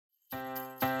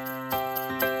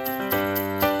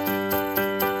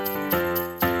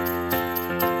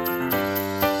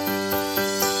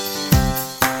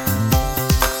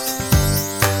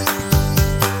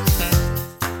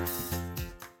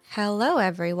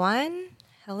everyone.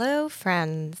 Hello,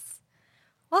 friends.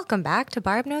 Welcome back to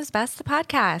Barb Knows Best, the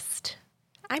podcast.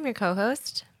 I'm your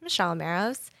co-host, Michelle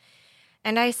Maros,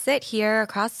 and I sit here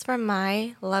across from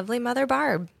my lovely mother,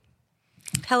 Barb.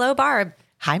 Hello, Barb.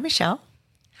 Hi, Michelle.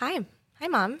 Hi. Hi,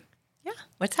 Mom. Yeah.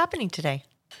 What's happening today?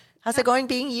 How's it going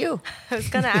being you? I was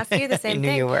going to ask you the same I knew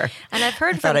thing. you were. And I've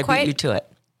heard I beat you to it.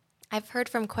 I've heard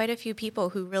from quite a few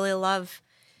people who really love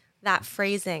that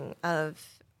phrasing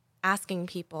of asking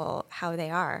people how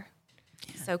they are.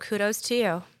 Yeah. So kudos to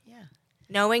you. Yeah.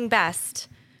 Knowing best.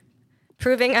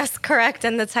 Proving us correct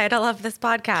in the title of this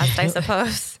podcast, I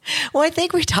suppose. Well, I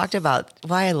think we talked about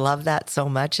why I love that so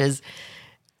much is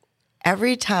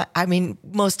every time,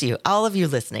 most of you, all of you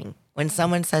listening, when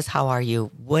someone says, how are you?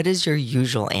 What is your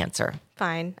usual answer?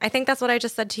 Fine. I think that's what I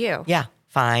just said to you. Yeah.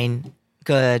 Fine.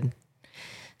 Good.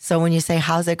 So when you say,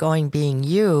 how's it going being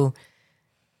you?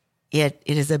 It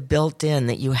is a built-in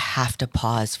that you have to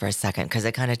pause for a second because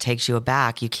it kind of takes you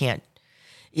aback. You can't,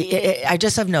 I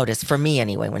just have noticed, for me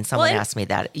anyway, when someone asks me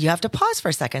that, you have to pause for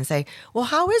a second and say, well,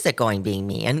 how is it going being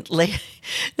me? And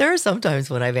there are some times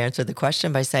when I've answered the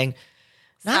question by saying,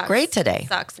 not great today.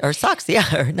 Sucks. Or sucks,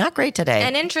 yeah, or not great today.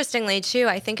 And interestingly, too,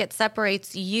 I think it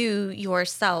separates you,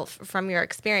 yourself, from your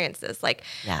experiences. Like,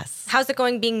 yes. How's it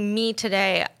going being me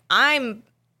today? I'm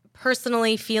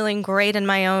personally feeling great in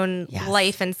my own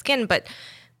life and skin, but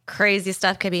crazy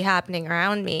stuff could be happening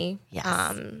around me. Yes.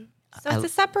 So it's a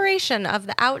separation of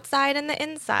the outside and the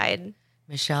inside.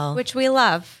 Michelle. Which we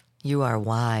love. You are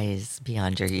wise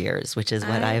beyond your years, which is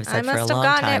what I have said for a long time. I must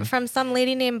have gotten it from some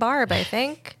lady named Barb, I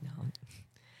think.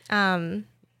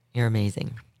 You're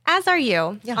amazing. As are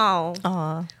you. Yeah. Oh.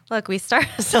 Aw. Look, we start.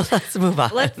 So let's move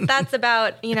on. That's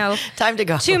about, time to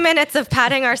go. 2 minutes of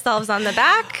patting ourselves on the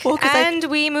back and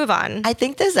we move on. I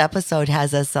think this episode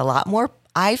has us a lot more,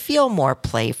 I feel more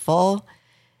playful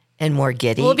and more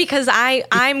giddy. Well, because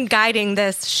I'm guiding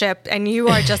this ship and you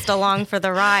are just along for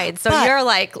the ride. So you're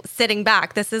like sitting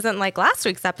back. This isn't like last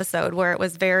week's episode where it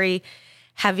was very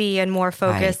heavy and more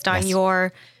focused on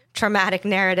your traumatic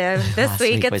narrative. This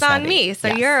week it's on me. So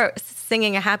you're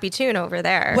singing a happy tune over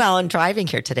there. Well, and driving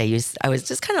here today, I was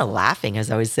just kind of laughing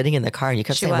as I was sitting in the car and you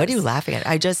kept saying, what are you laughing at?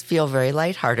 I just feel very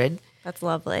lighthearted. That's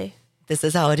lovely. This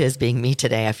is how it is being me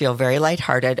today. I feel very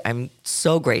lighthearted. I'm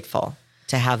so grateful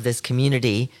to have this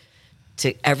community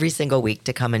to every single week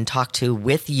to come and talk to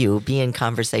with you, be in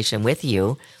conversation with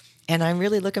you. And I'm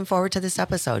really looking forward to this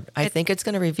episode. I think it's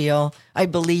going to reveal, I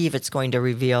believe it's going to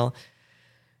reveal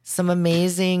some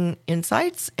amazing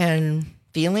insights and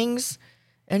feelings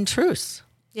and truths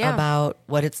about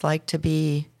what it's like to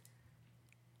be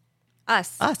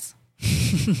us.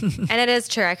 And it is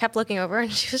true. I kept looking over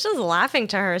and she was just laughing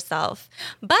to herself.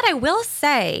 But I will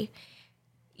say,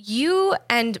 you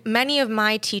and many of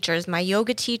my teachers, my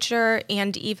yoga teacher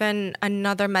and even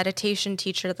another meditation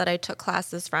teacher that I took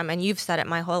classes from, and you've said it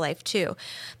my whole life too,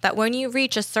 that when you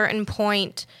reach a certain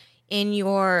point in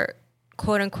your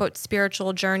quote unquote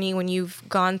spiritual journey, when you've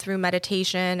gone through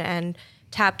meditation and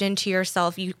tapped into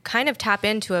yourself, you kind of tap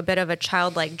into a bit of a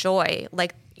childlike joy.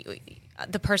 Like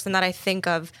the person that I think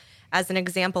of as an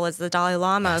example is the Dalai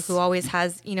Lama, who always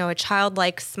has, a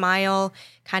childlike smile,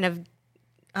 kind of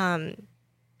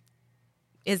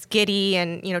is giddy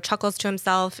and, chuckles to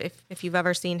himself if you've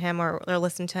ever seen him or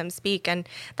listened to him speak. And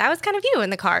that was kind of you in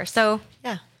the car. So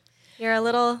yeah, you're our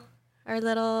little.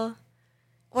 Well,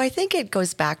 I think it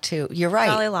goes back to, you're right.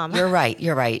 Dalai Lama.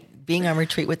 You're right. Being on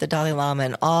retreat with the Dalai Lama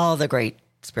and all the great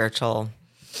spiritual,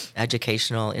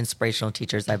 educational, inspirational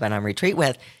teachers I've been on retreat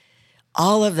with,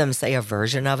 all of them say a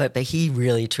version of it, but he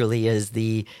really, truly is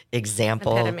the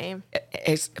example. Epitome.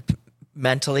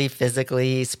 Mentally,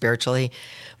 physically, spiritually.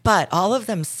 But all of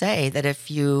them say that if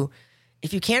you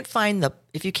can't find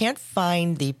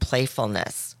the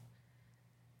playfulness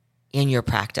in your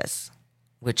practice,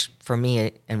 which for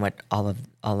me and what all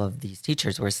of these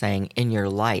teachers were saying in your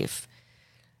life,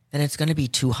 then it's going to be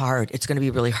too hard. It's going to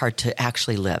be really hard to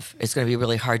actually live. It's going to be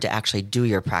really hard to actually do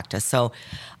your practice. So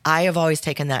I have always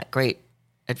taken that great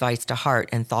advice to heart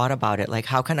and thought about it. Like,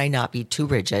 how can I not be too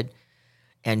rigid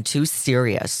and too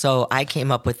serious? So I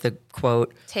came up with the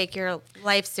quote, take your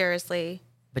life seriously,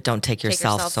 but don't take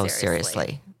yourself so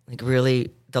seriously. Like,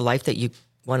 really, the life that you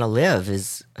want to live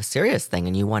is a serious thing,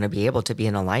 and you want to be able to be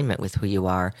in alignment with who you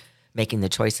are, making the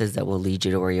choices that will lead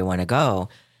you to where you want to go.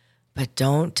 But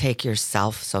don't take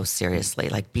yourself so seriously.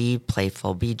 Like, be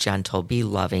playful, be gentle, be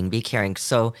loving, be caring.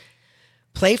 So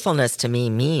playfulness to me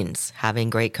means having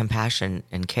great compassion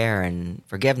and care and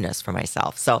forgiveness for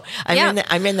myself. So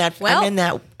I'm in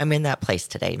that place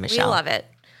today, Michelle. We love it.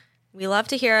 We love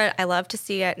to hear it. I love to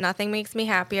see it. Nothing makes me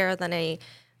happier than a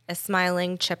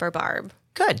smiling, chipper Barb.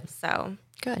 Good. So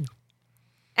Good.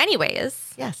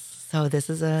 anyways. Yes. So this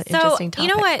is an interesting topic.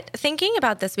 You know what? Thinking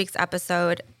about this week's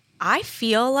episode, I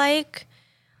feel like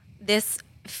this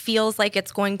feels like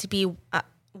it's going to be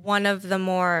one of the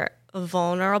more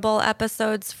vulnerable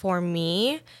episodes for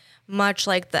me, much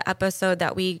like the episode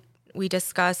that we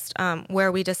discussed,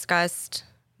 where we discussed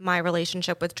my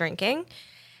relationship with drinking.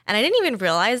 And I didn't even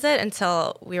realize it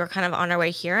until we were kind of on our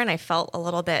way here, and I felt a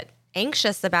little bit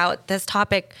anxious about this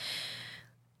topic.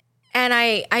 And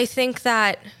I think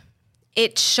that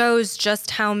it shows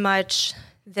just how much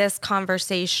this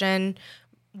conversation,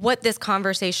 what this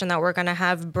conversation that we're going to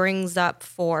have brings up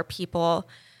for people,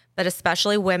 but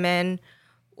especially women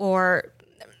or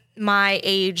my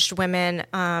aged women.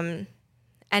 And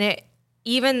it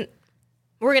even,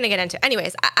 we're going to get into,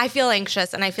 anyways, I feel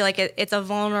anxious, and I feel like it's a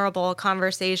vulnerable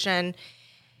conversation.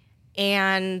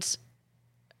 And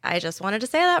I just wanted to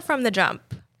say that from the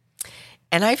jump.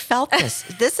 And I felt this.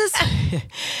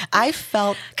 I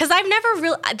felt, because I've never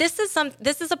really. This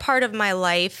is a part of my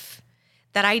life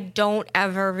that I don't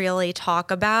ever really talk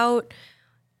about.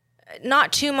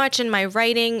 Not too much in my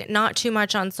writing, not too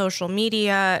much on social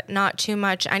media, not too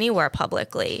much anywhere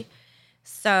publicly.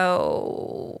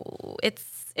 So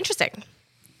it's interesting.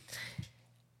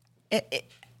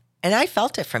 And I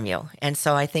felt it from you, and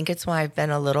so I think it's why I've been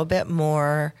a little bit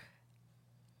more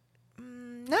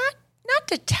not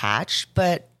detached,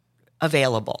 but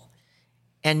available,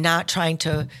 and not trying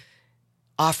to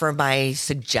offer my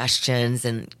suggestions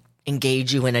and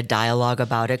engage you in a dialogue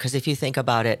about it. Because if you think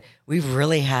about it, we've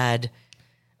really had,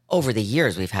 over the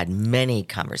years, we've had many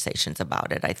conversations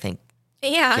about it, I think,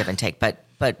 give and take. But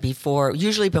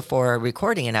usually before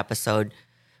recording an episode,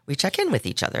 we check in with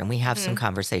each other and we have some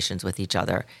conversations with each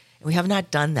other. And we have not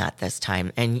done that this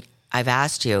time. And I've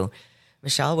asked you,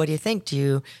 Michelle, what do you think? Do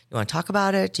you want to talk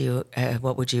about it?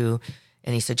 What would you,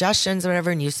 any suggestions or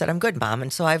whatever? And you said, I'm good, Mom.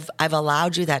 And so I've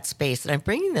allowed you that space. And I'm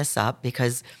bringing this up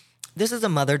because this is a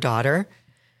mother-daughter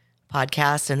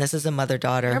podcast, and this is a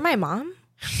mother-daughter. You're my mom?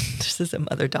 This is a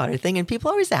mother-daughter thing. And people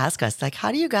always ask us, like,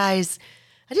 how do you guys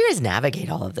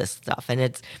navigate all of this stuff? And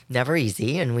it's never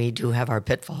easy. And we do have our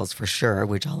pitfalls for sure,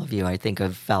 which all of you, I think,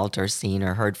 have felt or seen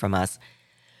or heard from us.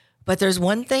 But there's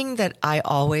one thing that I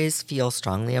always feel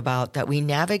strongly about, that we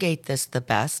navigate this the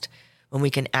best when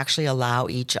we can actually allow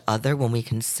each other, when we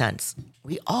can sense.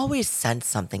 We always sense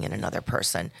something in another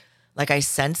person. Like I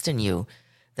sensed in you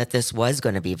that this was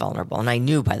going to be vulnerable. And I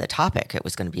knew by the topic it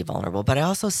was going to be vulnerable, but I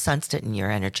also sensed it in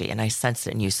your energy, and I sensed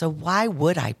it in you. So why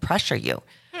would I pressure you?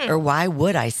 Or why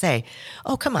would I say,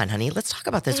 oh, come on, honey, let's talk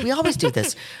about this. We always do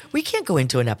this. We can't go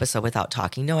into an episode without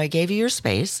talking. No, I gave you your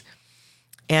space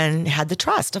and had the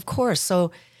trust, of course.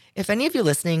 So if any of you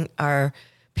listening are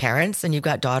parents and you've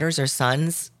got daughters or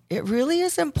sons, it really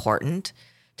is important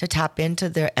to tap into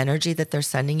their energy that they're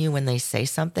sending you when they say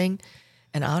something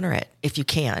and honor it if you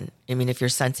can. I mean, if you're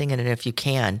sensing it and if you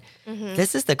can,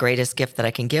 this is the greatest gift that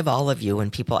I can give all of you.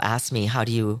 When people ask me, how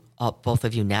do you, both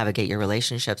of you, navigate your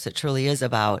relationships? It truly is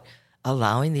about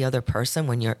allowing the other person,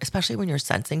 especially when you're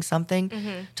sensing something,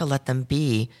 to let them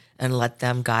be and let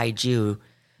them guide you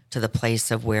to the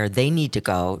place of where they need to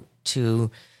go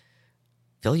to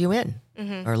fill you in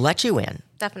or let you in.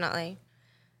 Definitely.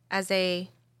 As a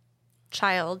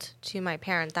child to my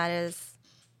parent, that is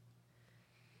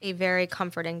a very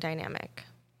comforting dynamic.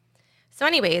 So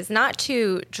anyways, not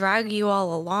to drag you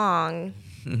all along,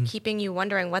 keeping you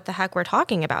wondering what the heck we're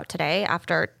talking about today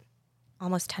after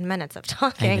almost 10 minutes of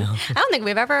talking. I don't think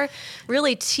we've ever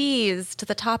really teased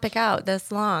the topic out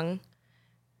this long.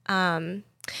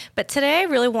 But today I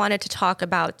really wanted to talk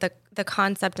about the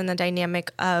concept and the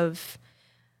dynamic of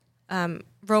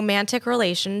romantic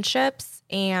relationships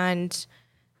and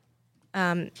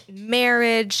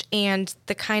marriage, and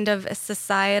the kind of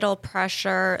societal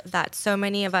pressure that so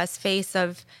many of us face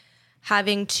of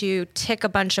having to tick a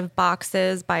bunch of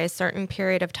boxes by a certain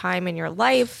period of time in your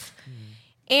life.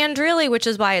 And really, which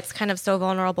is why it's kind of so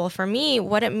vulnerable for me,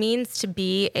 what it means to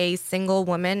be a single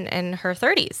woman in her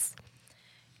 30s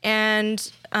and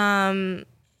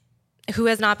who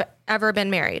has not ever been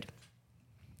married.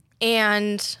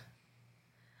 And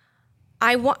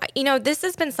this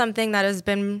has been something that has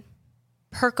been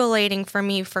percolating for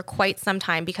me for quite some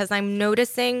time, because I'm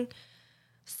noticing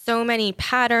so many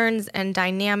patterns and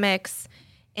dynamics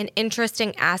and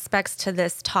interesting aspects to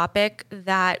this topic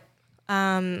that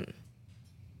that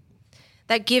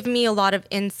give me a lot of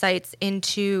insights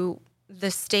into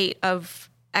the state of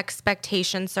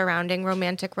expectation surrounding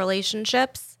romantic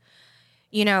relationships.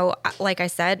 You know, like I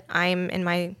said, I'm in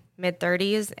my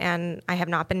mid-30s and I have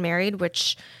not been married,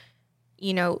 which,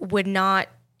 you know,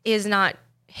 is not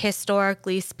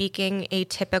historically speaking, a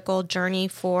typical journey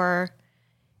for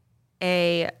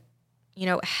a,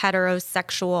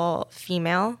 heterosexual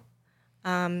female.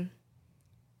 And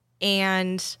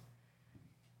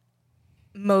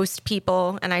most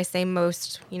people, and I say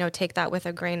most, take that with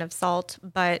a grain of salt,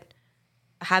 but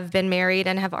have been married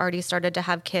and have already started to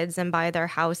have kids and buy their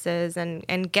houses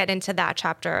and get into that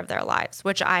chapter of their lives,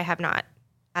 which I have not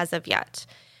as of yet.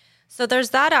 So there's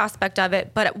that aspect of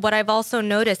it. But what I've also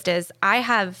noticed is I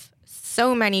have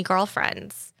so many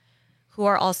girlfriends who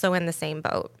are also in the same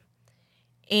boat.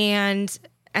 And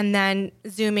then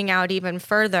zooming out even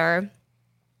further,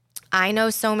 I know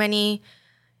so many,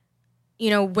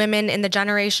 women in the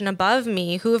generation above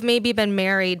me who have maybe been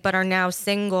married but are now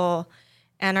single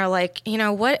and are like,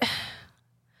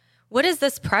 what is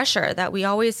this pressure that we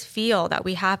always feel that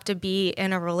we have to be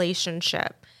in a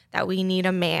relationship, that we need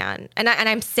a man? And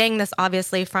I'm saying this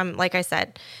obviously from, like I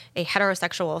said, a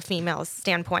heterosexual female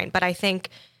standpoint, but I think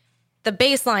the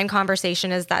baseline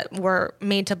conversation is that we're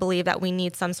made to believe that we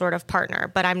need some sort of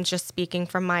partner. But I'm just speaking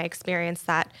from my experience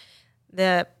that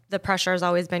the pressure has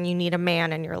always been you need a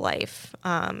man in your life.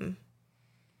 And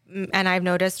I've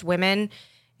noticed women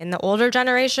in the older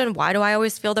generation, why do I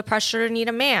always feel the pressure to need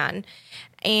a man?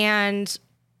 And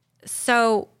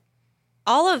so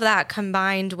all of that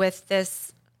combined with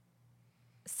this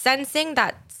sensing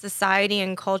that society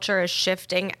and culture is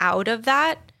shifting out of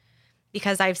that,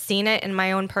 because I've seen it in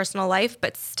my own personal life,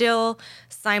 but still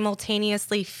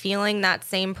simultaneously feeling that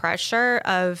same pressure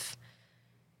of,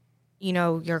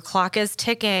 your clock is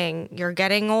ticking, you're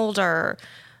getting older,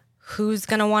 who's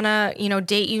going to want to,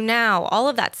 date you now? All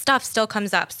of that stuff still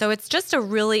comes up. So it's just a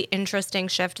really interesting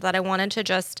shift that I wanted to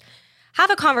just have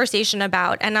a conversation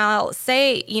about. And I'll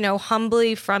say,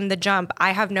 humbly from the jump,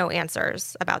 I have no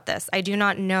answers about this. I do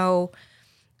not know,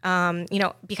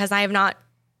 because I have not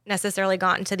necessarily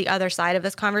gotten to the other side of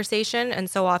this conversation. And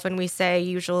so often we say,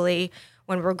 usually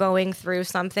when we're going through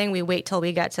something, we wait till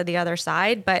we get to the other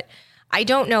side. But I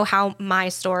don't know how my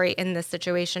story in this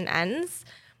situation ends.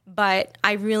 But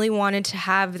I really wanted to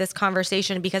have this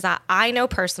conversation because I know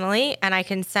personally, and I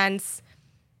can sense,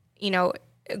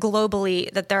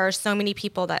 globally, that there are so many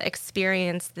people that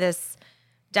experience this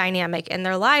dynamic in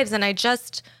their lives. And I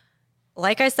just,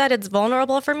 like I said, it's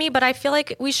vulnerable for me, but I feel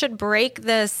like we should break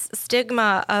this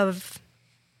stigma of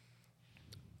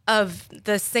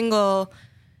the single,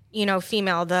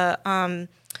 female, the,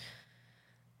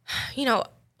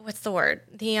 what's the word?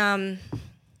 The,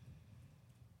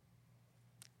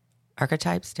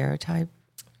 archetype, stereotype,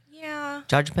 yeah,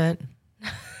 judgment.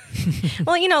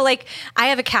 Well, like I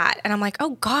have a cat and I'm like,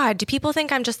 oh God, do people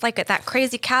think I'm just like that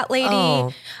crazy cat lady?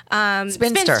 Oh,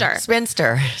 spinster.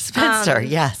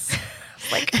 Yes.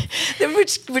 Like,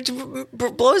 which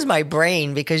blows my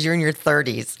brain because you're in your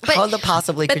 30s. How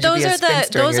possibly could you be a spinster in your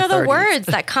 30s? Those are the words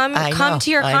that come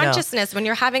to your consciousness when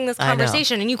you're having this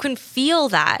conversation, and you can feel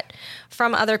that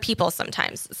from other people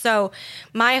sometimes. So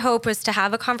my hope was to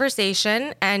have a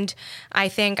conversation, and I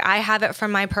think I have it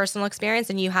from my personal experience,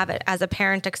 and you have it as a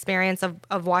parent experience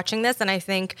of watching this. And I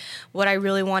think what I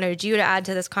really wanted you to add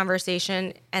to this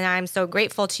conversation, and I'm so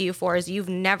grateful to you for, is you've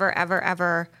never, ever,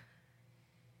 ever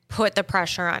put the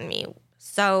pressure on me.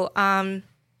 So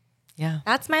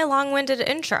that's my long-winded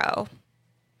intro.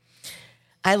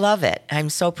 I love it. I'm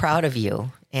so proud of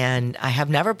you. And I have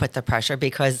never put the pressure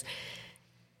because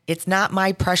it's not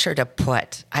my pressure to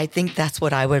put. I think that's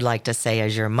what I would like to say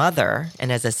as your mother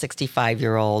and as a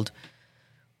 65-year-old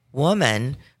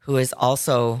woman who has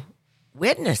also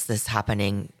witnessed this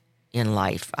happening in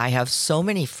life. I have so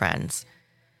many friends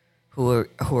who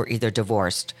are either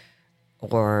divorced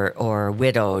or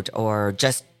widowed or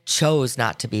just chose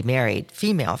not to be married,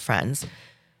 female friends,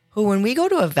 who when we go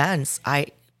to events,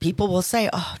 people will say,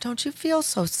 oh, don't you feel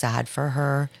so sad for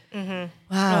her?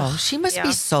 Mm-hmm. Wow, she must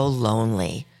be so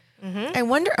lonely. Mm-hmm. I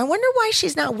wonder why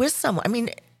she's not with someone. I mean,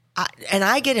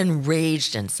 I get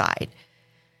enraged inside.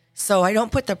 So I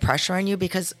don't put the pressure on you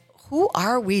because who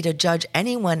are we to judge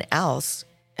anyone else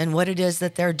and what it is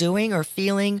that they're doing or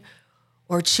feeling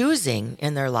or choosing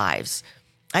in their lives?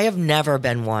 I have never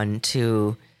been one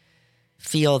to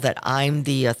feel that I'm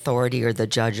the authority or the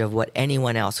judge of what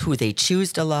anyone else, who they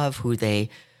choose to love,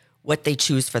 what they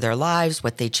choose for their lives,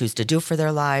 what they choose to do for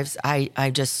their lives.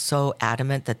 I'm just so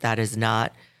adamant that is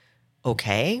not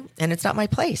okay, and it's not my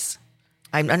place.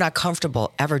 I'm not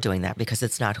comfortable ever doing that because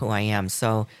it's not who I am.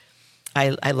 So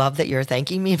I love that you're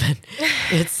thanking me, but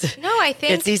I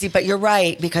think it's easy. But you're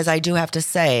right, because I do have to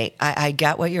say, I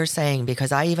get what you're saying,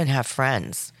 because I even have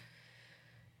friends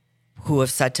who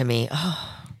have said to me,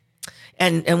 oh,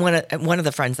 and one of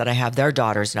the friends that I have, their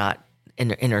daughter's not in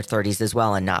her 30s as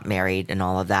well and not married and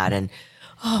all of that. And,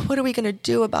 oh, what are we going to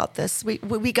do about this?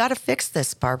 We got to fix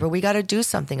this, Barbara. We got to do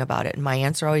something about it. And my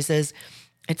answer always is,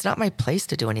 it's not my place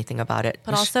to do anything about it.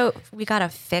 But also, we got to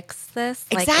fix this.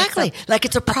 Exactly. Like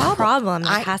it's a problem. A problem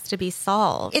that has to be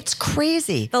solved. It's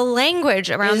crazy. The language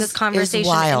around this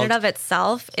conversation in and of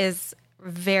itself is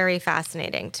very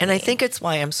fascinating to me. And I think it's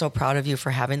why I'm so proud of you for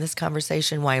having this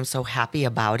conversation, why I'm so happy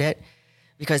about it.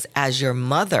 Because as your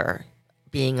mother,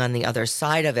 being on the other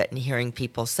side of it and hearing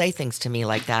people say things to me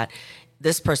like that,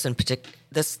 this person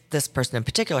in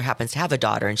particular happens to have a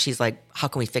daughter, and she's like, how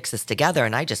can we fix this together?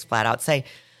 And I just flat out say,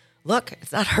 look,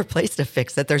 it's not our place to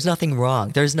fix it. There's nothing wrong.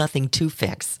 There's nothing to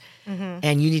fix.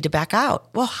 And you need to back out.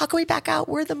 Well, how can we back out?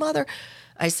 We're the mother.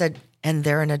 I said, and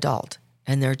they're an adult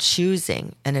and they're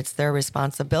choosing, and it's their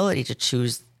responsibility to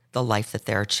choose the life that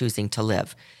they're choosing to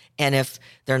live. And if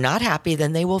they're not happy,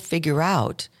 then they will figure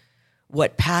out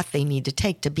what path they need to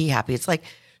take to be happy. It's like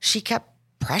she kept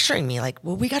pressuring me like,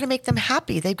 well, we got to make them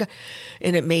happy.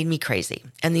 And it made me crazy.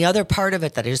 And the other part of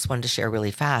it that I just wanted to share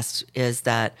really fast is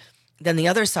that then the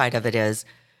other side of it is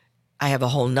I have a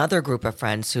whole nother group of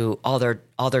friends who all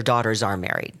their daughters are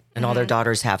married and all their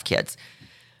daughters have kids.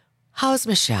 How's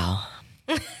Michelle?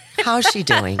 How's she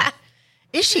doing?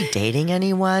 Is she dating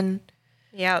anyone?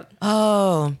 Yep.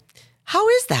 Oh, how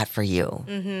is that for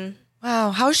you?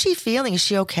 Wow. How's she feeling? Is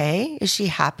she okay? Is she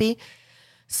happy?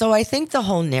 So I think the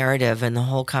whole narrative and the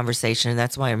whole conversation, and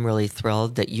that's why I'm really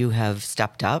thrilled that you have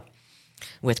stepped up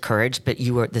with courage, but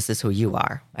this is who you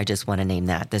are. I just want to name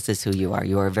that. This is who you are.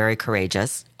 You are very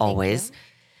courageous, always.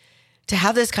 To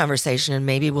have this conversation, and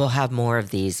maybe we'll have more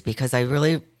of these, because I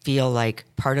really feel like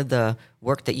part of the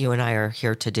work that you and I are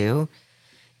here to do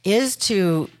is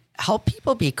to help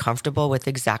people be comfortable with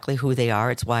exactly who they are.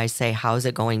 It's why I say, how's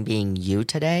it going being you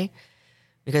today?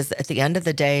 Because at the end of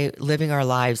the day, living our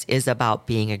lives is about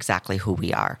being exactly who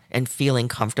we are and feeling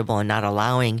comfortable and not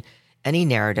allowing any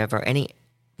narrative or any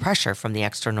pressure from the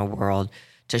external world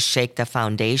to shake the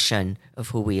foundation of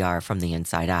who we are from the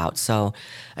inside out. So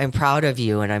I'm proud of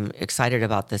you, and I'm excited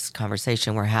about this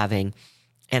conversation we're having.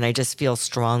 And I just feel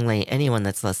strongly, anyone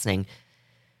that's listening,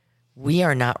 we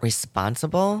are not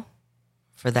responsible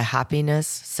for the happiness,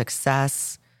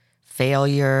 success,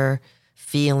 failure,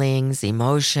 feelings,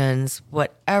 emotions,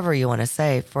 whatever you want to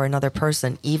say for another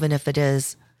person, even if it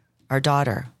is our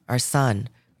daughter, our son,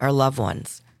 our loved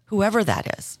ones, whoever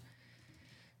that is.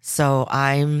 So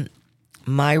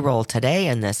my role today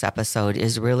in this episode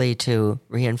is really to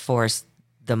reinforce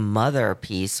the mother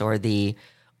piece, or the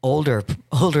older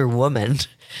woman,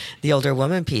 the older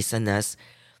woman piece in this,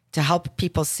 to help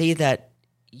people see that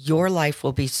your life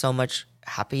will be so much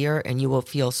happier and you will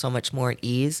feel so much more at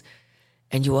ease,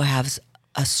 and you will have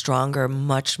a stronger,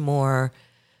 much more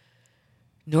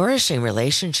nourishing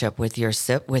relationship with your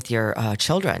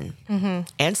children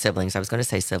and siblings. I was going to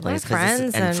say siblings,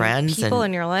 friends and people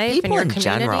in your life and your community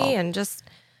general, and just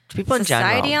people in general,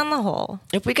 society on the whole.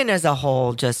 If we can, as a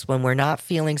whole, just when we're not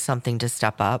feeling something, to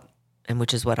step up, and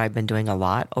which is what I've been doing a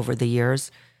lot over the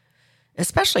years,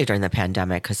 especially during the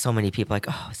pandemic, because so many people are like,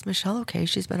 oh, is Michelle okay?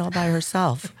 She's been all by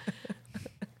herself.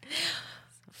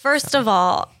 First of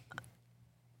all,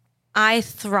 I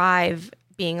thrive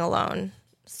being alone.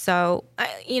 So,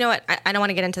 you know what? I don't want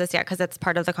to get into this yet because it's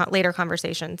part of the later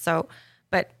conversation. So,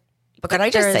 but could I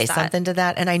just say something to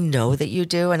that? And I know that you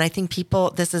do. And I think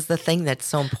this is the thing that's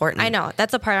so important. I know.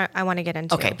 That's a part I want to get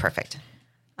into. Okay, perfect.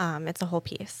 It's a whole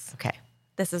piece. Okay.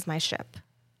 This is my ship.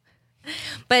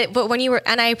 But when you were,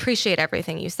 and I appreciate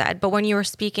everything you said, but when you were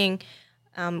speaking,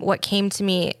 what came to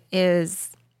me is,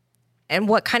 and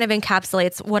what kind of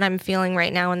encapsulates what I'm feeling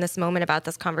right now in this moment about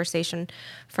this conversation,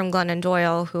 from Glennon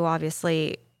Doyle, who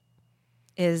obviously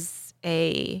is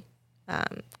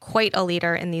quite a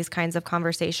leader in these kinds of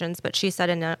conversations. But she said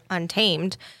in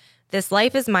Untamed, "This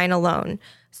life is mine alone.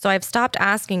 So I've stopped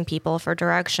asking people for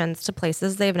directions to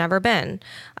places they've never been.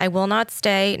 I will not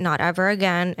stay, not ever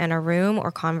again, in a room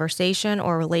or conversation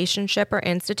or relationship or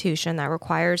institution that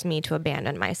requires me to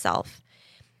abandon myself."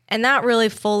 And that really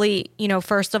fully,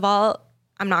 first of all,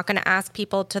 I'm not going to ask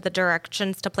people to the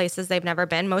directions to places they've never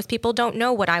been. Most people don't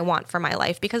know what I want for my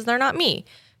life because they're not me.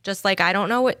 Just like I don't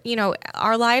know what,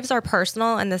 our lives are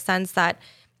personal in the sense that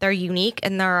they're unique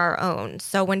and they're our own.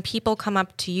 So when people come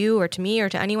up to you or to me or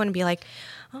to anyone and be like,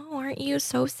 "Oh, aren't you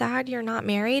so sad you're not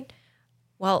married?"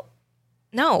 Well,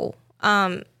 no,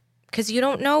 because you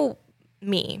don't know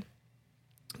me.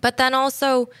 But then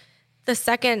also the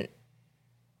second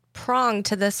prong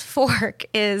to this fork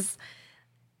is,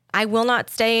 I will not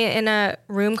stay in a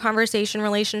room, conversation,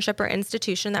 relationship, or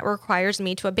institution that requires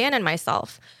me to abandon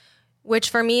myself, which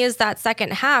for me is that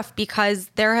second half, because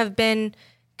there have been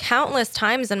countless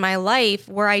times in my life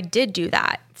where I did do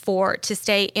that to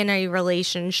stay in a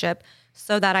relationship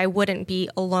so that I wouldn't be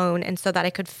alone and so that I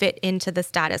could fit into the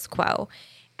status quo.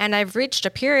 And I've reached a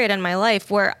period in my life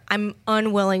where I'm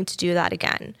unwilling to do that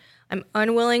again. I'm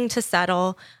unwilling to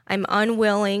settle. I'm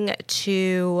unwilling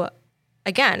to,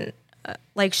 again,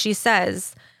 like she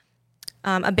says,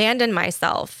 abandon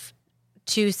myself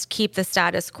to keep the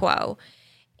status quo.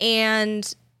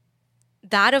 And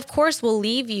that, of course, will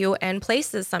leave you in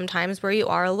places sometimes where you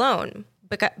are alone.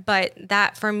 But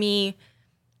that, for me,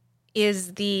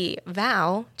 is the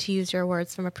vow, to use your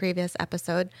words from a previous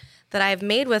episode, that I've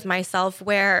made with myself,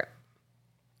 where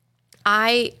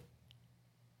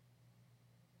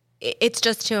it's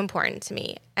just too important to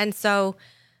me. And so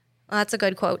that's a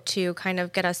good quote to kind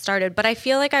of get us started. But I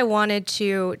feel like I wanted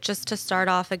to, just to start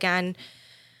off again,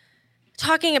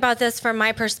 talking about this from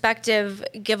my perspective,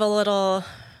 give a little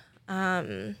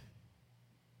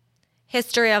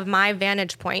history of my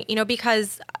vantage point,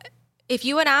 because if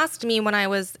you had asked me when I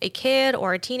was a kid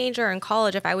or a teenager in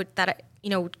college, if I would,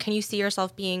 can you see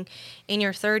yourself being in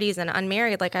your 30s and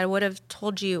unmarried? Like, I would have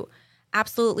told you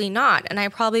absolutely not. And I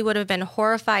probably would have been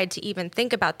horrified to even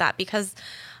think about that, because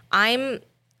I'm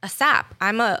a sap.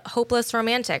 I'm a hopeless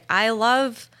romantic. I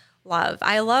love love.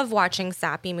 I love watching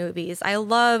sappy movies. I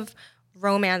love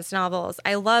romance novels.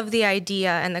 I love the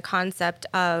idea and the concept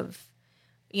of,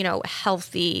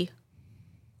 healthy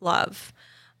love.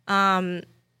 And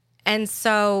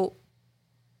so,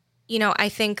 I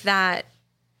think that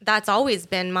that's always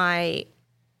been my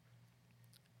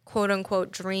quote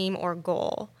unquote dream or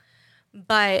goal.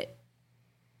 But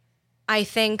I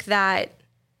think that,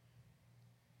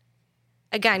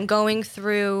 again, going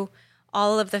through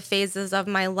all of the phases of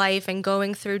my life and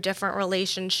going through different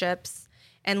relationships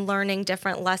and learning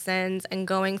different lessons and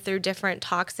going through different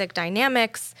toxic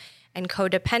dynamics and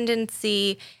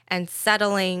codependency and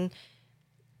settling,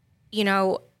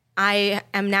 I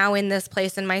am now in this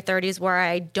place in my 30s where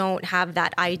I don't have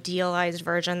that idealized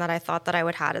version that I thought that I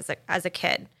would have as a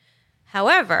kid.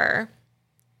 However,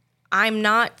 I'm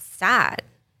not sad.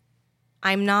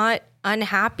 I'm not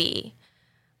unhappy.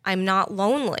 I'm not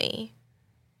lonely.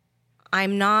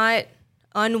 I'm not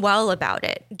unwell about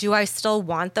it. Do I still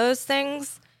want those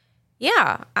things?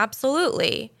 Yeah,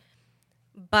 absolutely.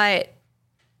 But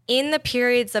in the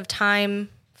periods of time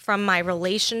from my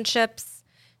relationships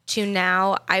to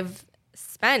now, I've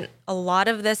spent a lot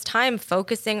of this time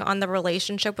focusing on the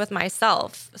relationship with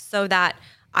myself so that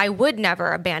I would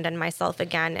never abandon myself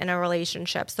again in a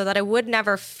relationship, so that I would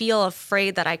never feel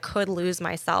afraid that I could lose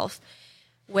myself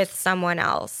with someone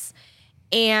else.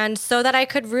 And so that I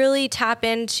could really tap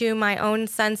into my own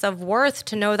sense of worth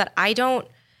to know that I don't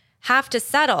have to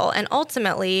settle. And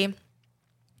ultimately,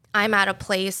 I'm at a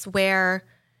place where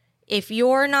if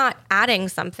you're not adding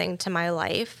something to my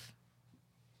life,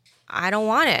 I don't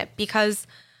want it, because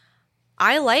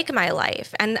I like my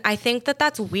life. And I think that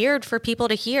that's weird for people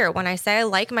to hear when I say I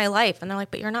like my life. And they're like,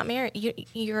 but you're not married.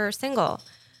 You're single.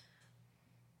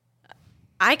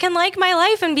 I can like my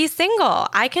life and be single.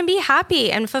 I can be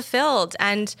happy and fulfilled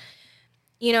and,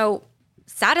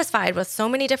 satisfied with so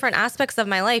many different aspects of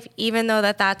my life, even though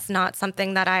that's not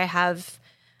something that I have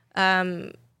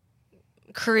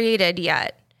created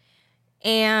yet.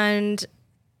 And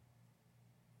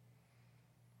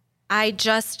I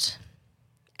just,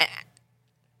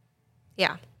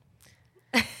 yeah.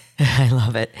 I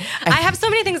love it. I have so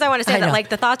many things I want to say that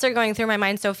the thoughts are going through my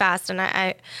mind so fast. And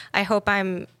I hope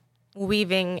I'm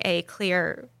weaving a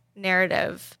clear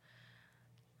narrative.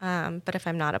 But if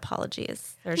I'm not,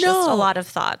 apologies. There's just a lot of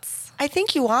thoughts. I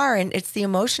think you are. And it's the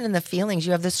emotion and the feelings.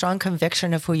 You have the strong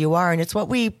conviction of who you are. And it's what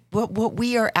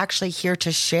we are actually here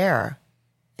to share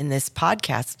in this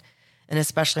podcast, and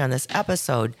especially on this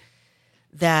episode,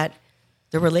 that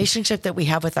the relationship that we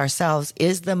have with ourselves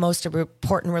is the most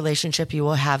important relationship you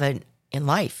will have in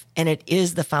life. And it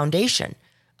is the foundation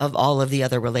of all of the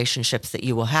other relationships that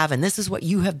you will have. And this is what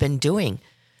you have been doing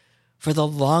for the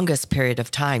longest period of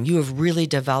time. You have really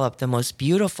developed the most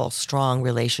beautiful, strong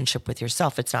relationship with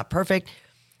yourself. It's not perfect.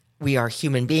 We are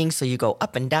human beings, so you go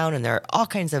up and down, and there are all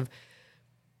kinds of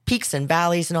peaks and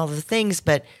valleys and all the things.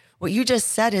 But what you just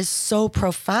said is so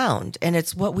profound, and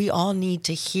it's what we all need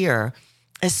to hear,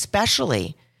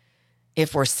 especially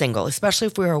if we're single, especially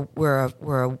if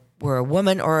we're a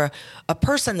woman or a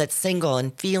person that's single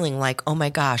and feeling like, oh my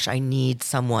gosh, I need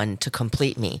someone to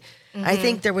complete me. Mm-hmm. I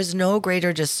think there was no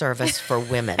greater disservice for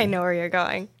women. I know where you're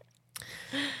going.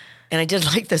 And I did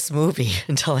like this movie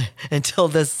until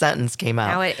this sentence came out.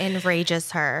 Now it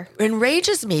enrages her. It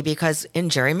enrages me because in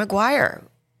Jerry Maguire,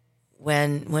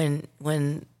 when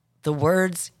the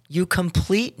words, "you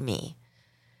complete me,"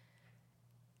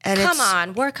 And Come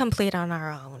on, we're complete on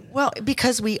our own. Well,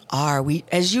 because we are.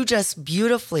 As you just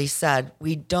beautifully said,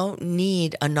 we don't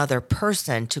need another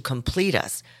person to complete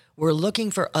us. We're looking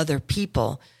for other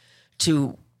people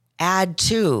to add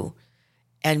to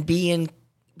and be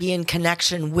in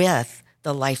connection with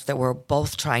the life that we're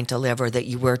both trying to live or that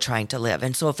you were trying to live.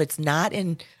 And so if it's not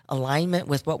in alignment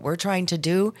with what we're trying to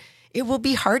do, it will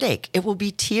be heartache. It will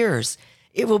be tears.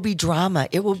 It will be drama.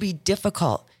 It will be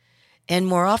difficult. And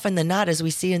more often than not, as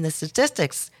we see in the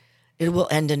statistics, it will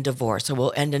end in divorce or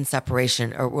will end in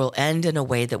separation or will end in a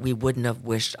way that we wouldn't have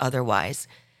wished otherwise.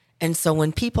 And so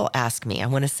when people ask me, I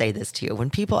want to say this to you, when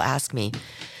people ask me,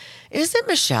 is it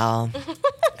Michelle?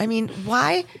 I mean,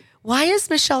 why is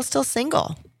Michelle still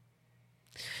single?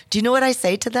 Do you know what I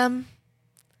say to them?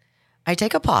 I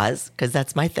take a pause, because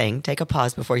that's my thing. Take a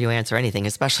pause before you answer anything,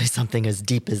 especially something as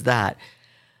deep as that.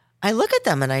 I look at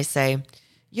them and I say,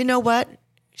 you know what?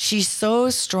 She's so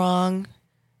strong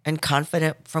and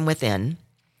confident from within,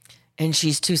 and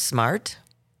she's too smart.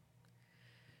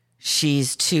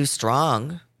 She's too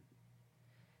strong.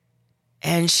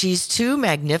 And she's too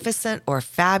magnificent or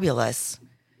fabulous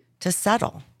to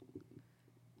settle.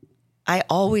 I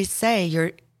always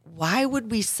say, why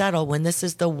would we settle when this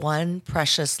is the one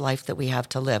precious life that we have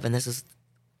to live? And this is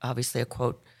obviously a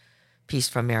quote piece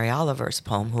from Mary Oliver's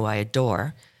poem, who I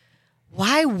adore.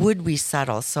 Why would we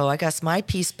settle? So I guess my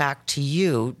piece back to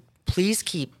you, please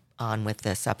keep on with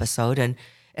this episode. And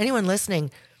anyone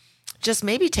listening, just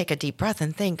maybe take a deep breath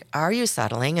and think, are you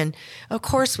settling? And of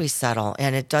course we settle.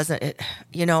 And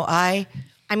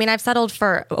I mean, I've settled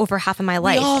for over half of my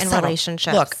life in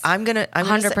relationships. Look, I'm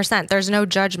 100%. There's no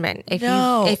judgment.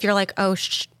 If you're like, oh,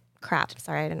 crap.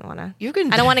 Sorry, I didn't want to.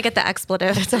 I don't want to get the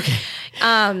expletive. It's okay.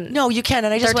 No, you can.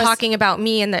 And they're talking about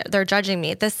me and they're judging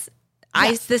me. This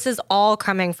is all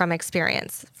coming from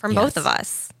experience from both of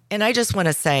us. And I just want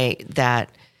to say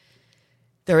that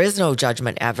there is no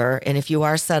judgment ever. And if you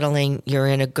are settling, you're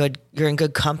in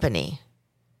good company.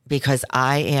 Because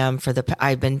I am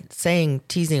I've been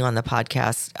teasing on the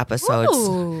podcast episodes.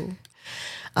 Ooh.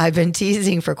 I've been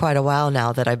teasing for quite a while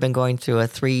now that I've been going through a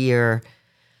 3-year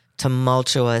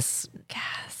tumultuous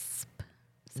gasp.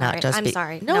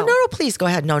 Sorry. No, please go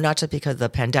ahead. No, not just because of the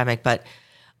pandemic, but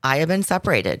I have been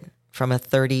separated from a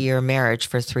 30-year marriage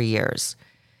for 3 years.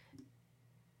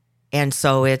 And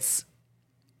so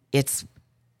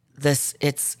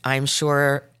I'm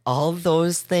sure all of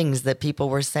those things that people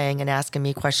were saying and asking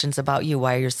me questions about you,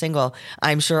 why you're single,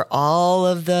 I'm sure all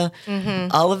of the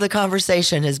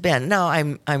conversation has been, no,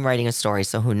 I'm writing a story,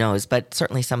 so who knows? But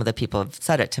certainly some of the people have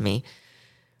said it to me.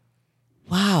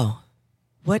 Wow,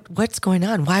 what's going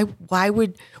on? Why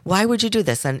would you do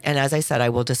this? And as I said, I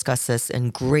will discuss this in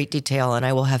great detail, and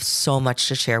I will have so much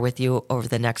to share with you over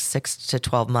the next 6 to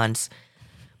 12 months.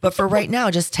 But for right now,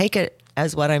 just take it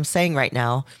as what I'm saying right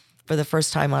now. For the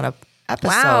first time on a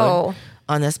episode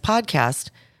on this podcast,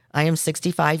 I am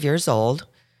 65 years old,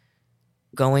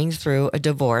 going through a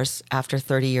divorce after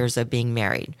 30 years of being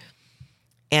married.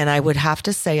 And I would have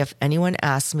to say, if anyone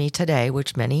asks me today,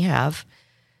 which many have,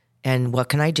 and what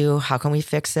can I do? How can we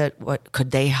fix it? What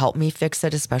could they help me fix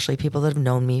it? Especially people that have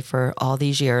known me for all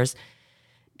these years.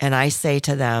 And I say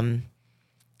to them,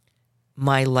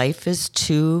 my life is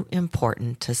too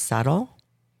important to settle,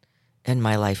 and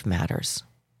my life matters.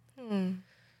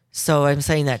 So I'm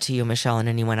saying that to you, Michelle, and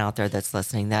anyone out there that's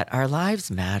listening, that our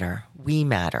lives matter. We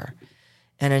matter.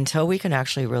 And until we can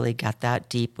actually really get that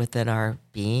deep within our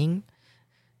being,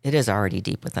 it is already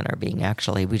deep within our being,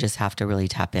 actually. We just have to really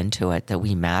tap into it, that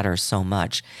we matter so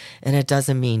much. And it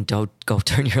doesn't mean don't go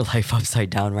turn your life upside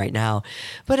down right now,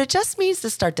 but it just means to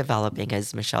start developing,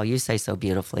 as Michelle, you say so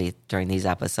beautifully during these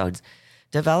episodes,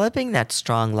 developing that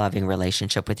strong, loving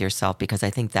relationship with yourself, because I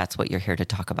think that's what you're here to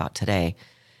talk about today.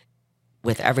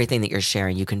 With everything that you're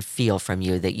sharing, you can feel from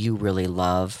you that you really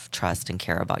love, trust, and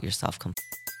care about yourself.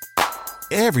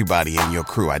 Everybody in your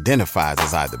crew identifies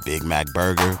as either Big Mac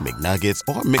Burger, McNuggets,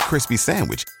 or McCrispy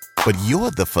Sandwich. But you're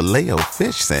the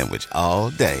Filet-O-Fish Sandwich all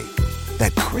day.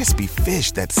 That crispy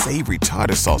fish, that savory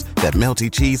tartar sauce, that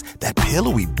melty cheese, that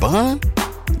pillowy bun.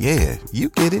 Yeah, you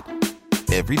get it.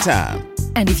 Every time.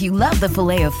 And if you love the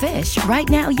Filet-O-Fish, right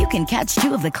now you can catch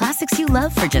 2 of the classics you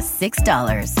love for just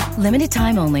 $6. Limited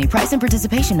time only. Price and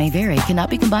participation may vary. Cannot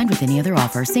be combined with any other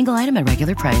offer. Single item at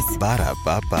regular price.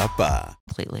 Ba-da-ba-ba-ba.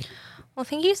 Completely. Well,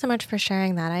 thank you so much for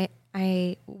sharing that.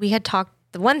 We had talked,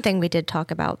 the one thing we did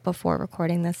talk about before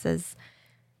recording this is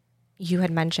you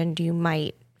had mentioned you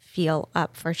might feel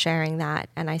up for sharing that.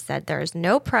 And I said, there's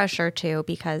no pressure to,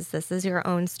 because this is your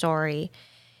own story.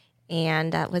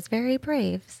 And that was very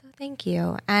brave. So thank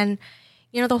you. And,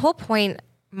 the whole point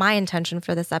my intention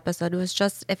for this episode was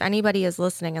just if anybody is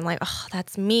listening and like, oh,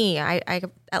 that's me. I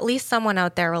at least someone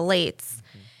out there relates.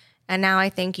 Mm-hmm. And now I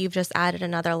think you've just added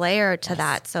another layer to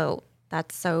that. So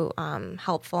that's so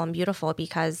helpful and beautiful,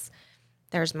 because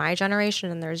there's my generation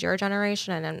and there's your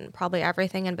generation and probably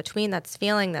everything in between that's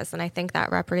feeling this. And I think that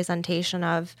representation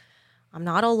of I'm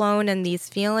not alone in these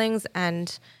feelings,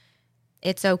 and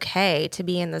it's okay to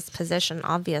be in this position,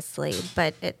 obviously.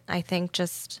 But I think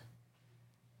just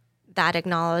that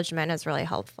acknowledgement is really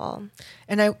helpful.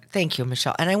 And I thank you,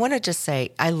 Michelle. And I want to just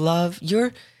say, I love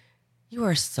you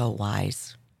are so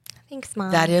wise. Thanks,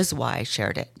 Mom. That is why I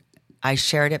shared it. I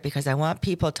shared it because I want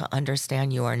people to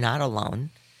understand you are not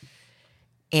alone.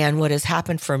 And what has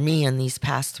happened for me in these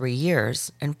past 3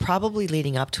 years, and probably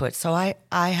leading up to it. So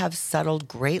I have settled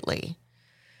greatly,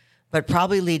 but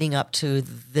probably leading up to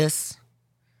this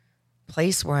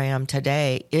place where I am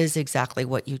today is exactly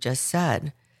what you just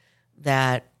said,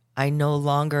 that I no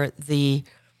longer, the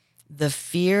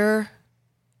fear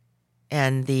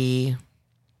and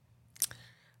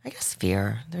I guess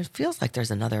fear, there feels like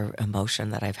there's another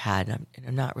emotion that I've had.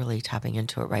 I'm not really tapping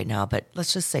into it right now, but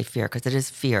let's just say fear, because it is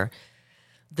fear.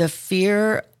 The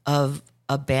fear of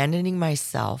abandoning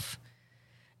myself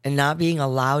and not being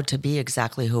allowed to be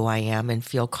exactly who I am and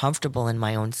feel comfortable in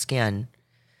my own skin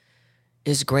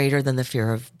is greater than the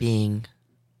fear of being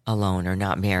alone or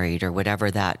not married or whatever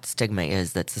that stigma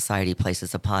is that society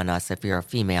places upon us if you're a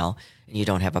female and you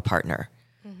don't have a partner,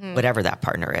 whatever that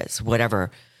partner is,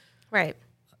 whatever right.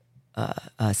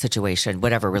 Situation,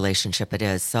 whatever relationship it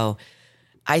is. So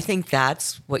I think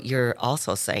that's what you're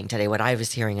also saying today, what I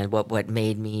was hearing, and what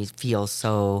made me feel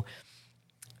so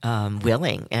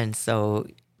willing and so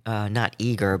not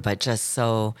eager, but just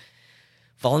so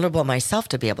vulnerable myself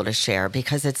to be able to share,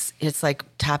 because it's like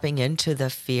tapping into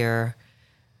the fear.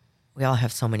 We all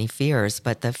have so many fears,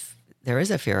 but there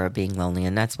is a fear of being lonely.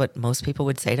 And that's what most people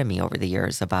would say to me over the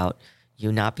years about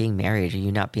you not being married or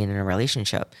you not being in a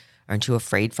relationship. Aren't you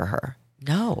afraid for her?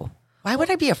 No. Why would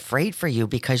I be afraid for you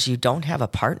because you don't have a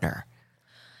partner?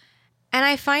 And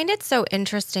I find it so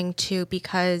interesting too,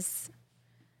 because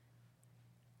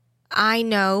I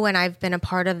know, and I've been a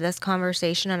part of this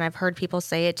conversation and I've heard people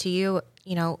say it to you,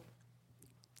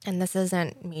 and this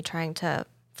isn't me trying to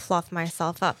fluff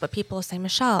myself up, but people say,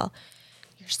 Michelle,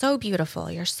 you're so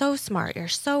beautiful. You're so smart. You're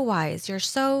so wise. You're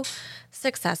so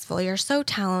successful. You're so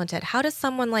talented. How does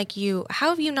someone like you, how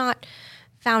have you not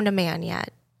found a man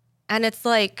yet? And it's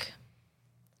like,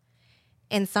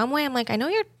 in some way, I'm like, I know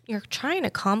you're trying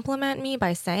to compliment me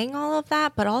by saying all of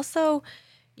that, but also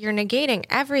you're negating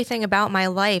everything about my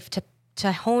life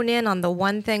to hone in on the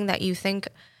one thing that you think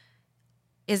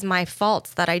is my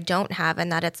faults that I don't have,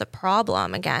 and that it's a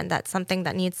problem. Again, that's something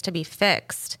that needs to be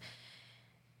fixed.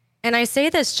 And I say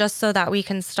this just so that we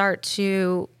can start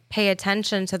to pay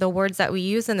attention to the words that we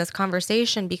use in this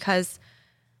conversation, because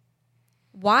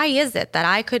why is it that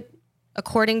I could,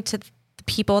 according to the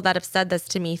people that have said this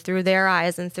to me through their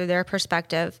eyes and through their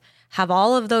perspective, have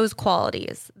all of those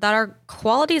qualities that are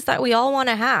qualities that we all want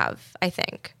to have, I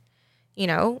think.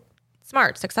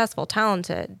 Smart, successful,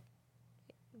 talented,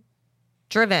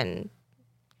 driven,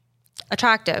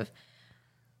 attractive.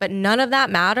 But none of that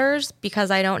matters because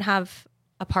I don't have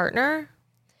a partner.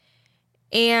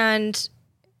 And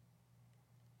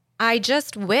I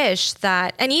just wish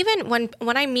that, and even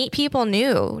when I meet people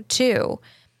new too,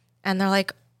 and they're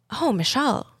like, oh,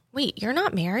 Michelle, wait, you're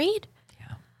not married?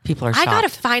 Yeah. People are shocked. I got to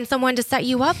find someone to set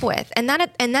you up with. And then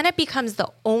it becomes the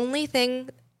only thing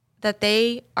that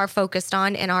they are focused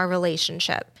on in our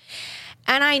relationship.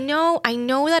 And I know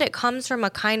that it comes from a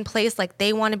kind place, like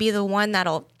they want to be the one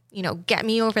that'll, get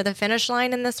me over the finish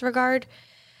line in this regard.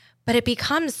 But it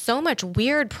becomes so much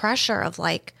weird pressure of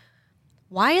like,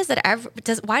 why does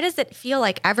it feel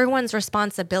like everyone's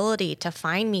responsibility to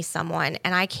find me someone,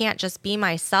 and I can't just be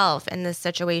myself in this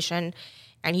situation,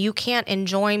 and you can't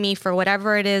enjoy me for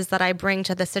whatever it is that I bring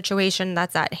to the situation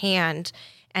that's at hand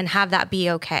and have that be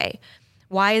okay?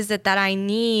 Why is it that I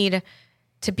need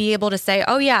to be able to say,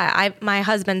 oh yeah, my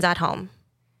husband's at home.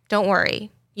 Don't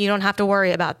worry. You don't have to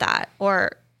worry about that.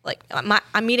 Or like,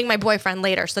 I'm meeting my boyfriend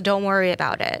later, so don't worry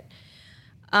about it.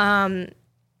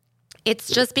 It's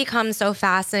just become so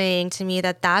fascinating to me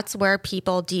that that's where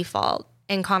people default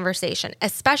in conversation,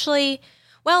 especially,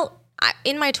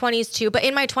 in my 20s too, but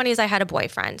in my 20s, I had a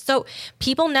boyfriend. So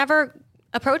people never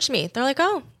approached me. They're like,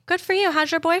 oh, good for you. How's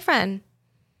your boyfriend?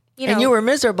 And you were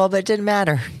miserable, but it didn't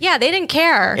matter. Yeah, they didn't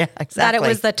care that it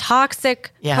was the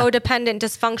toxic, codependent,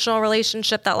 dysfunctional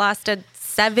relationship that lasted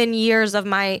 7 years of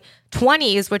my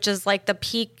 20s, which is like the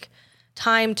peak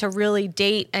time to really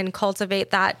date and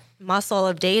cultivate that muscle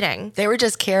of dating. They were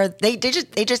just they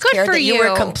just Good cared for that you were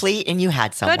you. complete and you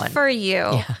had someone. Good for you.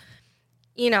 Yeah.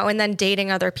 You know, and then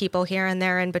dating other people here and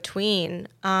there in between.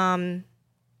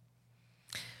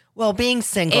 Well, being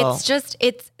single. It's just,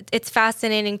 it's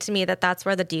fascinating to me that that's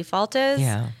where the default is.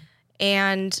 Yeah.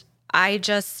 And I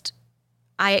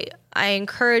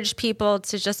encourage people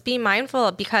to just be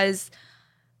mindful, because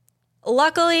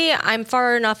luckily I'm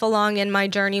far enough along in my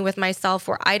journey with myself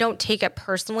where I don't take it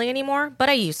personally anymore, but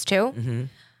I used to. Mm-hmm.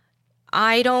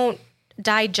 I don't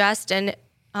digest and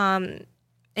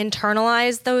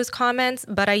internalize those comments,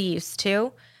 but I used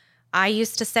to. I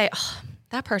used to say, oh,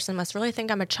 that person must really think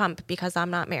I'm a chump because I'm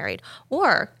not married.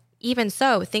 Or even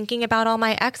so, thinking about all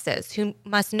my exes who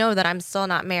must know that I'm still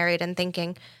not married and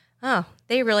thinking, oh,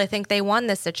 they really think they won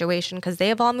this situation because they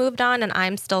have all moved on and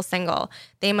I'm still single.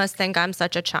 They must think I'm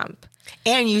such a chump.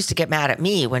 And you used to get mad at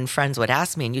me when friends would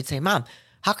ask me and you'd say, Mom,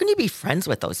 how can you be friends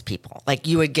with those people? Like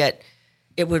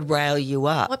it would rile you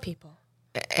up. What people?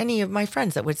 Any of my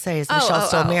friends that would say, is Michelle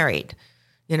still married?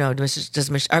 You know,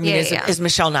 is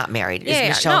Michelle not married? Yeah,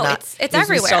 is Michelle not? It's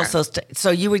everywhere.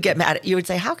 So you would get mad. You would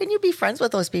say, "How can you be friends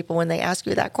with those people when they ask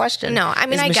you that question?" No, I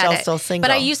mean, is I Michelle get it, still single?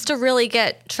 but I used to really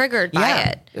get triggered by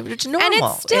it. It's normal. And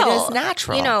it's still, it is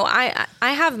natural. You know, I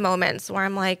have moments where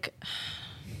I'm like,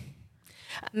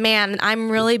 man,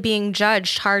 I'm really being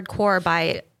judged hardcore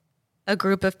by a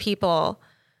group of people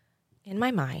in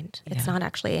my mind. It's not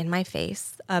actually in my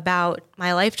face about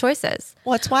my life choices.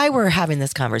 Well, it's why we're having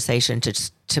this conversation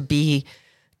to be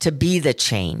the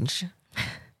change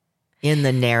in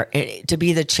the to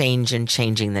be the change in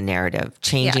changing the narrative,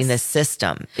 changing the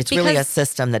system. It's really a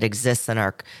system that exists in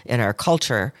our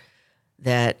culture,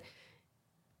 that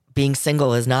being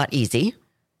single is not easy.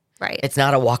 Right. It's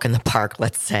not a walk in the park,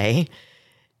 let's say,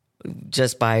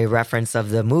 just by reference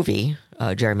of the movie,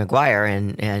 Jerry Maguire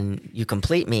and You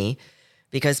Complete Me,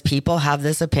 because people have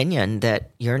this opinion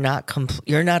that you're not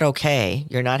okay,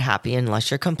 you're not happy unless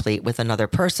you're complete with another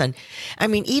person. I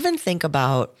mean, even think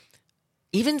about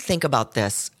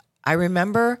this. I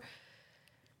remember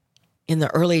in the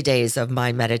early days of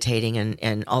my meditating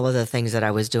and all of the things that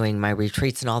I was doing, my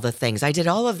retreats and all the things, I did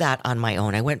all of that on my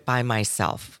own. I went by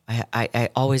myself. I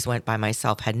always went by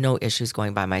myself, had no issues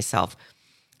going by myself,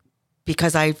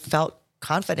 because I felt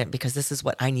confident, because this is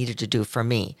what I needed to do for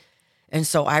me. And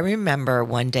so I remember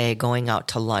one day going out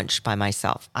to lunch by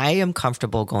myself. I am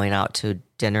comfortable going out to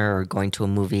dinner or going to a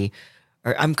movie,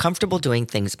 or I'm comfortable doing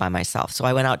things by myself. So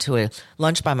I went out to a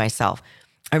lunch by myself.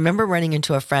 I remember running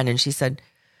into a friend and she said,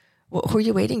 well, who are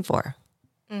you waiting for?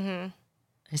 Mm-hmm.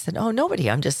 I said, oh, nobody.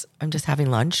 I'm just having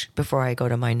lunch before I go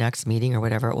to my next meeting or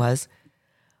whatever it was.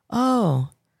 Oh,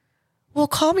 well,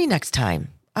 call me next time.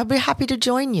 I'll be happy to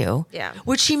join you. Yeah.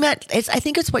 Which she meant, I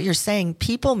think it's what you're saying.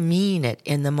 People mean it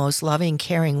in the most loving,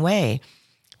 caring way.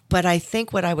 But I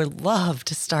think what I would love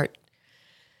to start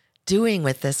doing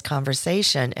with this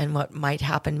conversation, and what might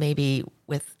happen maybe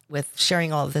with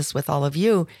sharing all of this with all of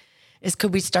you, is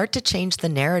could we start to change the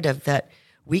narrative that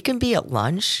we can be at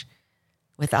lunch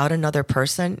without another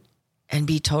person and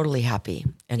be totally happy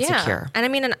and secure. And I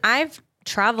mean, and I've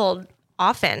traveled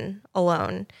often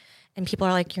alone, and people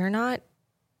are like, you're not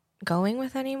going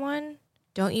with anyone?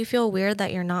 Don't you feel weird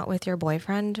that you're not with your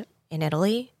boyfriend in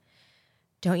Italy?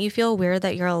 Don't you feel weird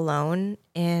that you're alone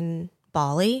in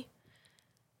Bali?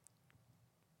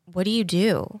 What do you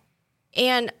do?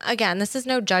 And again, this is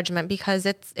no judgment, because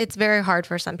it's very hard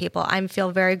for some people. I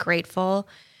feel very grateful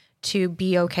to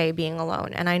be okay being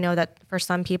alone. And I know that for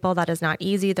some people that is not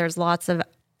easy. There's lots of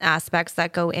aspects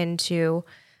that go into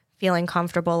feeling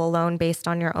comfortable alone based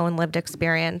on your own lived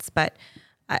experience. But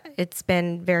it's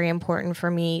been very important for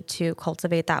me to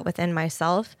cultivate that within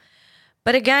myself.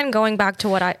 But again, going back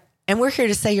to and we're here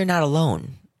to say you're not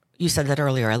alone. You said that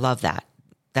earlier. I love that.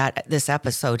 That this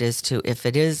episode is to, if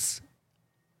it is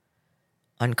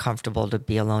uncomfortable to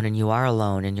be alone and you are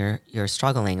alone and you're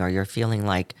struggling or you're feeling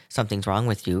like something's wrong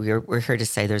with you, we're here to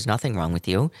say there's nothing wrong with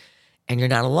you and you're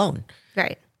not alone.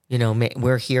 Right. You know,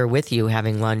 we're here with you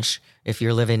having lunch. If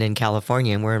you're living in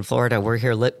California and we're in Florida, we're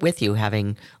here with you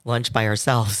having lunch by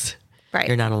ourselves. Right.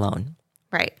 You're not alone.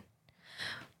 Right.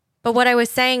 But what I was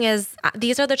saying is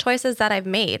these are the choices that I've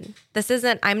made.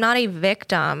 I'm not a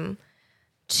victim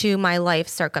to my life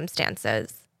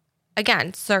circumstances.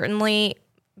 Again, certainly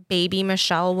baby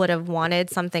Michelle would have wanted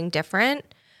something different.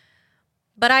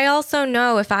 But I also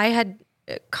know if I had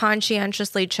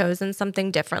conscientiously chosen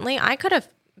something differently, I could have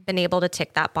been able to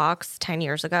tick that box 10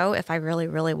 years ago if I really,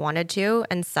 really wanted to,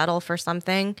 and settle for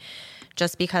something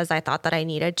just because I thought that I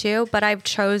needed to. But I've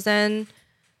chosen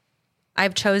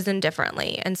I've chosen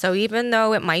differently. And so even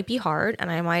though it might be hard,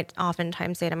 and I might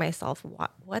oftentimes say to myself,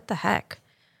 what the heck?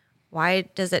 Why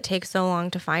does it take so long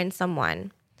to find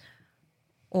someone?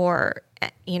 Or,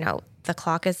 the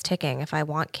clock is ticking if I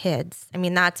want kids. I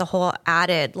mean, that's a whole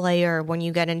added layer when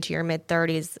you get into your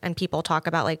mid-30s and people talk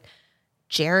about like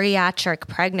geriatric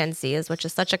pregnancies, which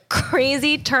is such a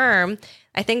crazy term.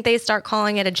 I think they start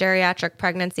calling it a geriatric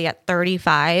pregnancy at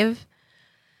 35.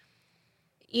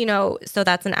 So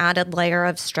that's an added layer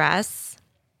of stress.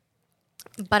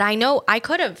 But I know I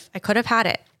could have had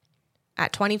it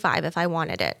at 25 if I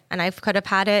wanted it. And I could have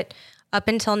had it up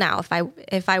until now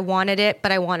if I wanted it,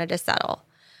 but I wanted to settle.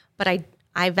 But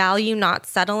I value not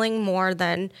settling more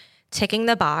than ticking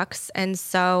the box. And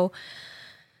so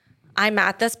I'm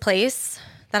at this place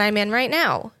that I'm in right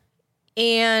now.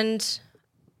 And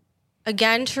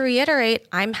again, to reiterate,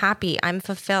 I'm happy, I'm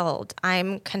fulfilled,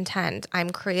 I'm content,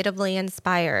 I'm creatively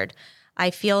inspired.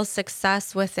 I feel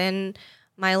success within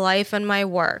my life and my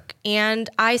work. And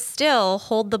I still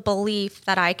hold the belief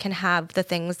that I can have the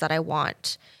things that I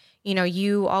want.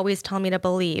 You always tell me to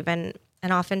believe. And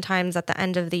oftentimes at the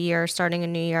end of the year, starting a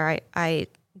new year, I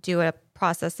do a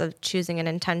process of choosing an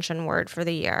intention word for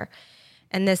the year.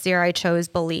 And this year I chose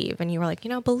believe. And you were like,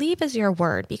 believe is your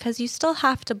word because you still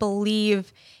have to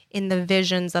believe in the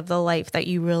visions of the life that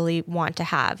you really want to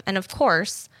have. And of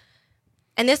course,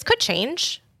 and this could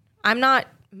change. I'm not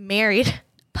married,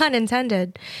 pun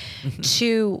intended,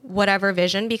 to whatever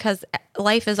vision because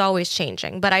life is always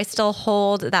changing. But I still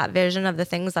hold that vision of the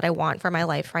things that I want for my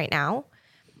life right now.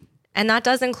 And that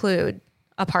does include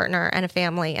a partner and a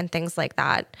family and things like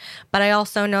that. But I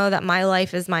also know that my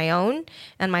life is my own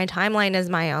and my timeline is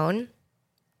my own.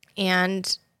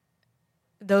 And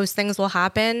those things will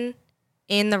happen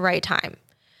in the right time.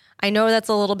 I know that's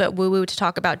a little bit woo-woo to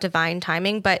talk about divine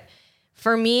timing, but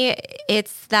for me,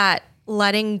 it's that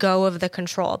letting go of the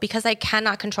control because I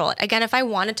cannot control it. Again, if I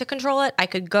wanted to control it, I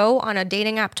could go on a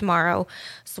dating app tomorrow,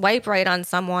 swipe right on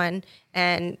someone,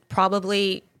 and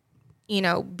probably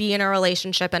be in a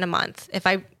relationship in a month. If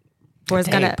I was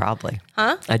going to probably.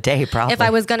 Huh? A day probably. If I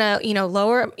was going to,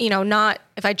 lower,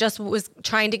 if I just was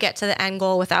trying to get to the end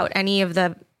goal without any of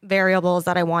the variables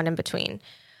that I want in between.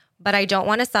 But I don't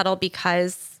want to settle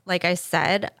because, like I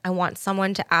said, I want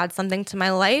someone to add something to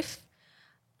my life.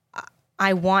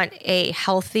 I want a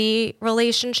healthy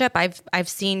relationship. I've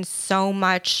seen so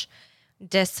much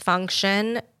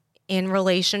dysfunction in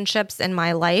relationships in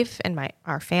my life and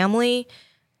our family.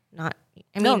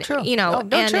 True.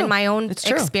 In my own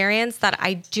experience that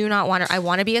I do not want to, I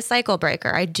want to be a cycle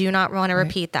breaker. I do not want to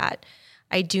repeat that.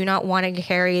 I do not want to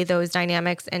carry those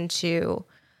dynamics into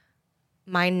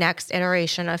my next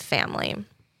iteration of family.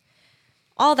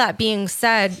 All that being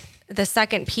said, the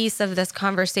second piece of this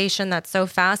conversation that's so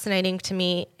fascinating to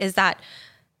me is that,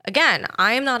 again,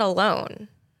 I am not alone.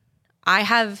 I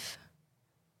have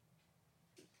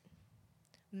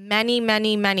many,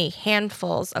 many, many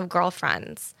handfuls of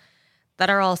girlfriends that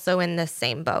are also in this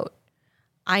same boat.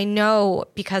 I know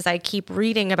because I keep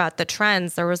reading about the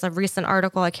trends. There was a recent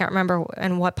article, I can't remember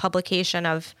in what publication,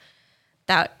 of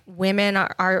that women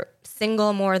are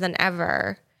single more than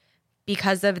ever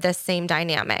because of this same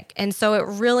dynamic. And so it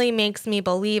really makes me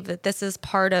believe that this is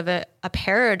part of a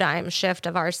paradigm shift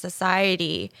of our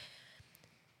society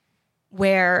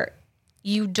where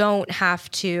you don't have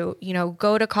to,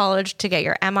 go to college to get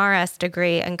your MRS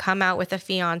degree and come out with a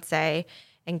fiance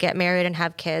and get married and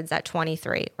have kids at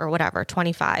 23 or whatever,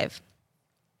 25.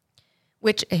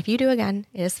 Which if you do again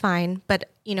is fine, but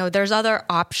there's other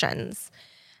options.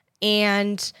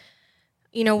 And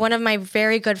one of my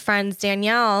very good friends,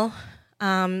 Danielle,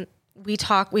 we've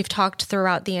talked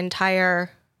throughout the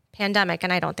entire pandemic,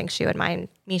 and I don't think she would mind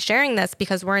me sharing this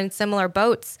because we're in similar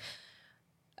boats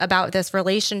about this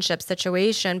relationship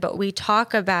situation, but we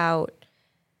talk about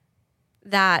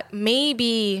that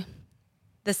maybe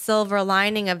the silver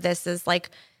lining of this is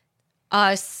like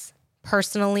us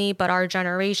personally, but our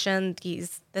generation,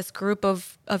 this group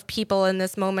of people in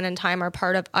this moment in time are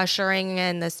part of ushering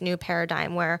in this new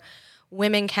paradigm where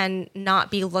women can not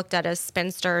be looked at as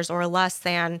spinsters or less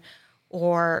than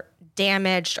or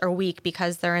damaged or weak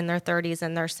because they're in their 30s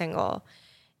and they're single.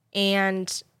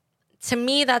 And to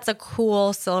me, that's a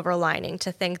cool silver lining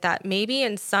to think that maybe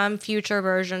in some future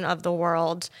version of the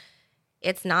world,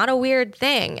 it's not a weird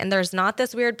thing and there's not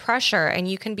this weird pressure and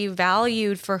you can be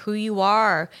valued for who you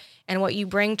are and what you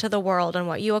bring to the world and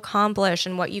what you accomplish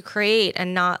and what you create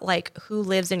and not like who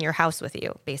lives in your house with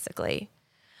you, basically.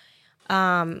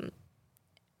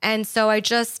 And so I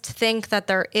just think that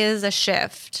there is a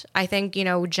shift. I think,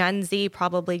 Gen Z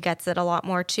probably gets it a lot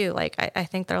more too. Like, I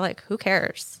think they're like, who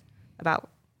cares about,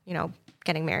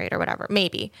 getting married or whatever,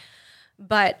 maybe.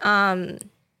 But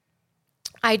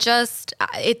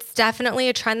it's definitely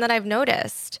a trend that I've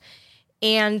noticed.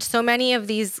 And so many of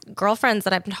these girlfriends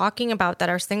that I've been talking about that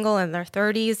are single in their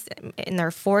 30s, in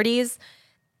their 40s,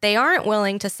 they aren't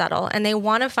willing to settle and they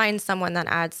want to find someone that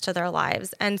adds to their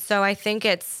lives. And so I think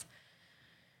it's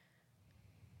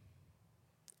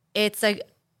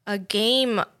a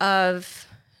game of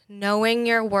knowing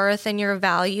your worth and your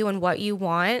value and what you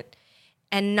want,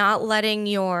 and not letting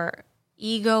your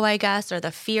ego, I guess, or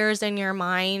the fears in your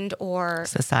mind or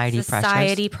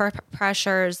society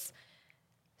pressures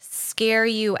scare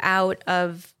you out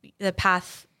of the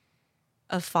path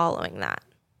of following that.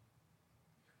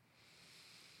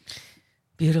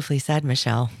 Beautifully said,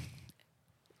 Michelle.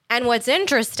 And what's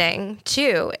interesting,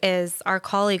 too, is our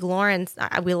colleague Lauren,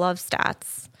 we love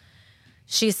stats.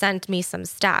 She sent me some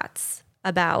stats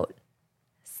about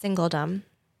singledom.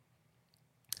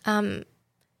 And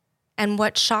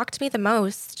what shocked me the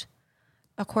most,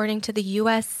 according to the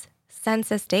U.S.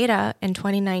 Census data in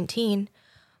 2019,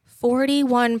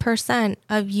 41%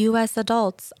 of U.S.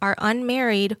 adults are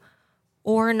unmarried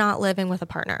or not living with a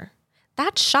partner.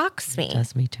 That shocks me. It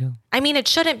does me too. I mean, it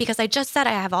shouldn't, because I just said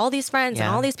I have all these friends and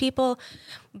all these people,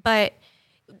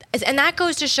 and that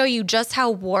goes to show you just how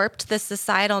warped the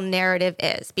societal narrative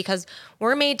is, because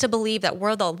we're made to believe that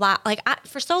we're the last,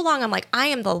 for so long, I'm like, I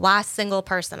am the last single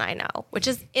person I know, which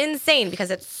is insane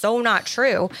because it's so not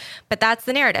true, but that's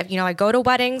the narrative. You know, I go to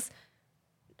weddings,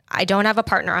 I don't have a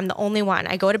partner. I'm the only one.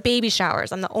 I go to baby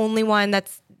showers. I'm the only one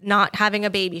that's not having a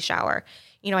baby shower.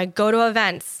 You know, I go to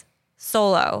events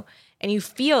solo, and you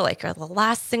feel like you're the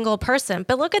last single person.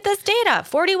 But look at this data,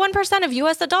 41% of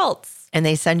U.S. adults. And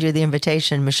they send you the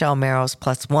invitation, Michelle Marrows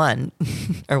 +1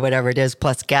 or whatever it is,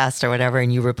 plus guest or whatever,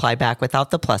 and you reply back without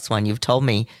the +1. You've told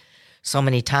me so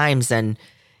many times. And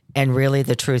really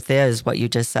the truth is what you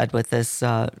just said with this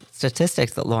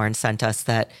statistics that Lauren sent us,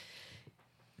 that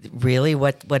really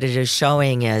what it is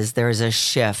showing is there's a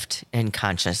shift in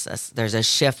consciousness. There's a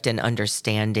shift in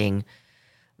understanding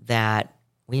that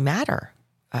we matter.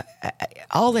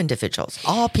 All individuals,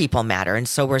 all people matter. And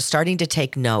so we're starting to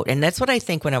take note. And that's what I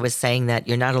think when I was saying that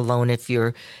you're not alone if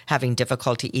you're having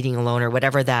difficulty eating alone or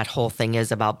whatever that whole thing is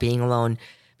about being alone.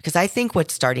 Because I think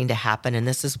what's starting to happen, and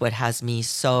this is what has me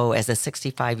so, as a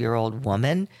 65-year-old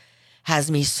woman,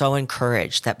 has me so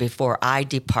encouraged that before I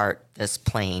depart this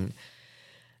plane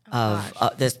of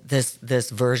this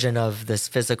version of this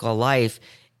physical life,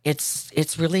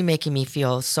 it's really making me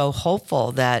feel so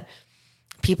hopeful that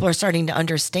people are starting to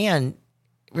understand,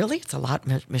 really, it's a lot,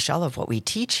 Michelle, of what we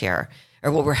teach here, or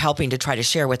what we're helping to try to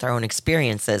share with our own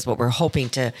experiences. What we're hoping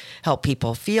to help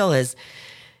people feel is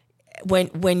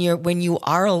when you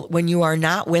are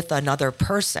not with another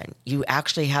person, you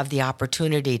actually have the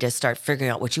opportunity to start figuring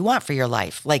out what you want for your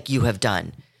life, like you have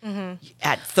done in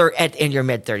your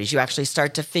mid-30s. You actually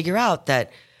start to figure out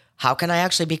that, how can I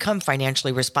actually become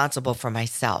financially responsible for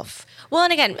myself? Well,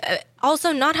 and again,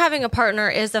 also not having a partner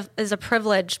is a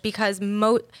privilege, because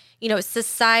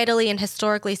societally and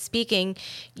historically speaking,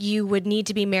 you would need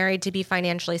to be married to be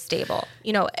financially stable.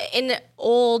 You know, in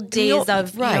old days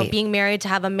of being married, to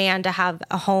have a man, to have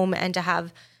a home, and to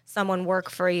have someone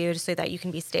work for you so that you can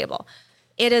be stable.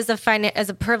 It is as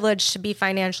a privilege to be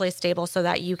financially stable so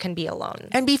that you can be alone.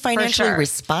 And be financially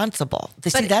responsible.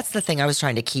 See, that's the thing I was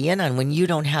trying to key in on. When you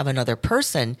don't have another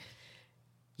person,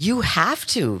 you have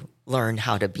to learn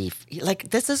how to be,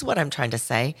 this is what I'm trying to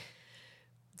say.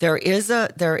 There is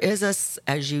a,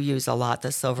 as you use a lot,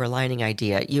 the silver lining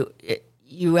idea.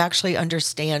 You actually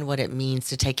understand what it means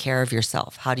to take care of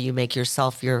yourself. How do you make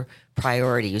yourself your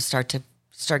priority? You start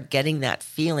getting that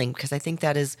feeling, because I think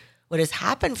that is what has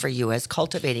happened for you as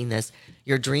cultivating this.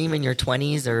 Your dream in your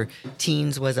 20s or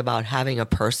teens was about having a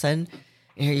person.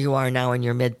 And here you are now in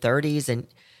your mid-30s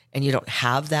and you don't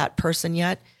have that person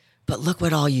yet. But look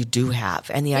what all you do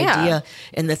have. And the idea,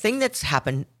 and the thing that's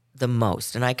happened the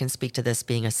most, and I can speak to this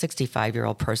being a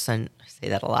 65-year-old person. I say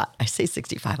that a lot. I say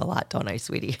 65 a lot, don't I,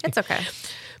 sweetie? It's okay.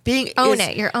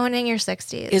 You're owning your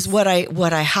 60s. Is what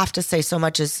I have to say so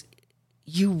much is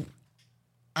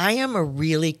I am a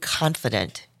really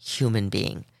confident human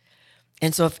being.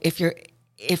 And so if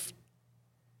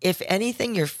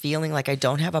anything, you're feeling like I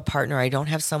don't have a partner, I don't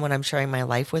have someone I'm sharing my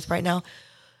life with right now,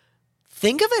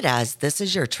 think of it as this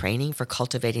is your training for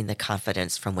cultivating the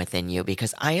confidence from within you,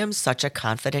 because I am such a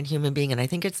confident human being. And I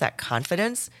think it's that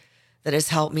confidence that has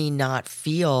helped me not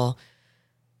feel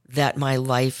that my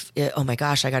life, oh my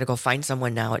gosh, I got to go find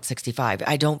someone now at 65.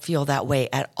 I don't feel that way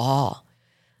at all.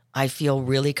 I feel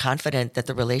really confident that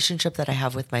the relationship that I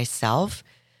have with myself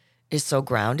is so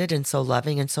grounded and so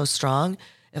loving and so strong.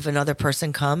 If another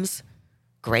person comes,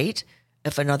 great.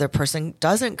 if another person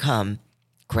doesn't come,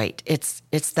 great. It's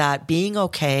that being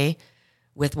okay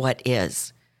with what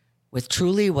is, with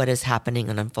truly what is happening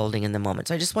and unfolding in the moment.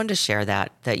 So I just wanted to share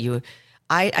that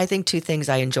I think two things.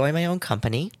 I enjoy my own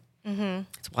company. Mm-hmm.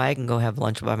 It's why I can go have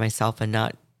lunch by myself and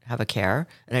not have a care.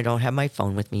 And I don't have my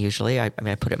phone with me usually. I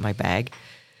put it in my bag.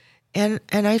 And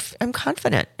I'm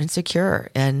confident and secure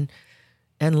and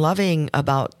loving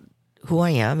about who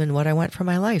I am and what I want for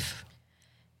my life.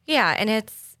 Yeah,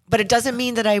 and but it doesn't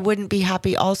mean that I wouldn't be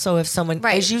happy also if someone,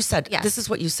 right. as you said, yes. This is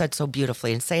what you said so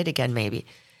beautifully, and say it again maybe.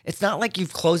 It's not like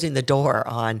you've closing the door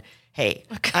on, hey,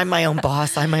 I'm my own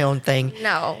boss, I'm my own thing.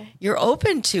 No. You're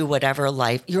open to whatever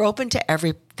life, you're open to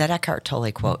that Eckhart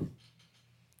Tolle quote.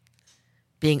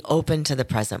 Being open to the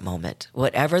present moment.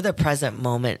 Whatever the present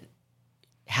moment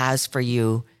has for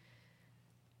you,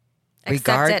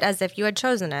 accept it as if you had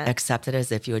chosen it. Accept it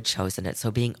as if you had chosen it. So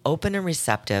being open and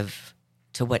receptive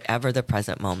to whatever the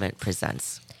present moment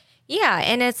presents. Yeah,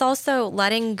 and it's also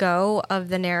letting go of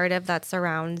the narrative that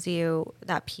surrounds you,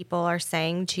 that people are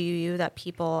saying to you, that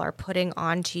people are putting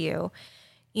onto you.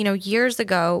 You know, years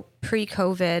ago,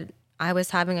 pre-COVID, I was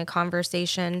having a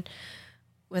conversation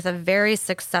with a very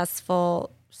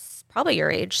successful, probably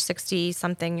your age,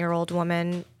 60-something-year-old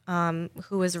woman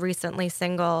who was recently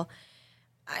single.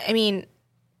 I mean,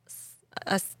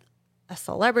 a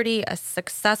celebrity, a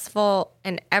successful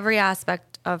in every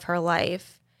aspect of her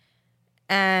life.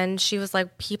 And she was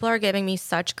like, people are giving me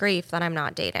such grief that I'm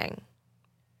not dating.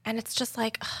 And it's just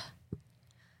like, ugh.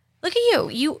 Look at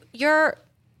you. You're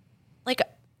like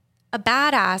a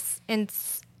badass in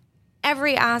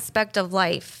every aspect of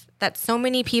life that so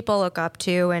many people look up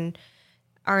to and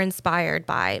are inspired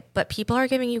by. But people are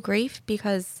giving you grief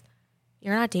because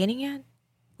you're not dating yet?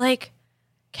 Like,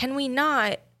 can we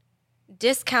not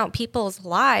discount people's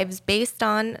lives based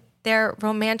on their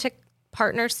romantic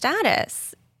partner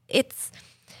status? It's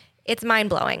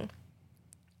mind-blowing.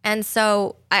 And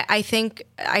so I think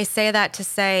I say that to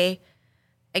say,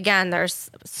 again,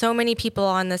 there's so many people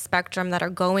on the spectrum that are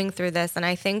going through this. And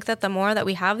I think that the more that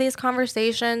we have these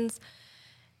conversations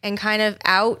and kind of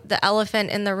out the elephant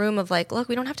in the room of like, look,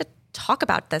 we don't have to talk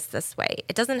about this way.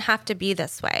 It doesn't have to be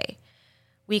this way.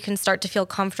 We can start to feel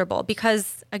comfortable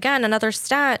because, again, another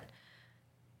stat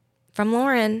from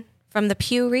Lauren, from the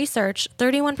Pew Research,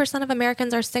 31% of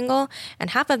Americans are single and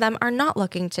half of them are not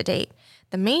looking to date.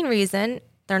 The main reason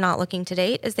they're not looking to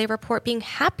date is they report being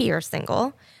happier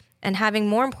single and having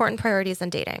more important priorities than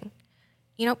dating.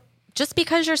 You know, just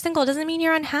because you're single doesn't mean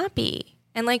you're unhappy.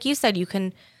 And like you said, you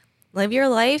can live your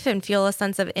life and feel a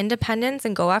sense of independence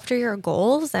and go after your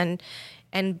goals and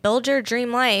build your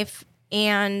dream life.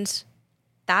 And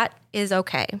that is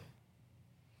okay.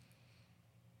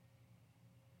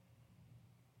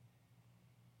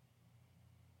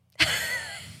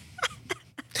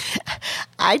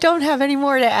 I don't have any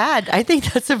more to add. I think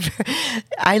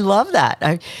I love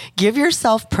that. Give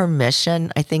yourself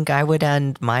permission. I think I would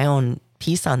end my own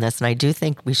piece on this, and I do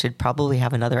think we should probably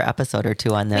have another episode or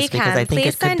two on this because I think Please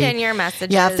it could send be, in your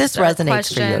messages. Yeah, if this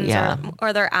resonates for you, yeah,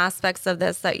 or there are aspects of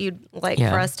this that you'd like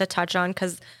for us to touch on,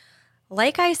 because,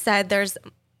 like I said, there's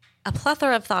a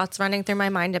plethora of thoughts running through my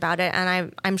mind about it,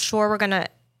 and I'm sure we're gonna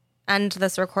end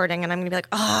this recording, and I'm gonna be like,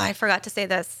 oh, I forgot to say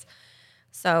this.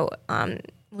 So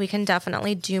we can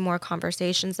definitely do more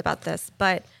conversations about this,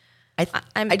 but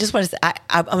I just want to say,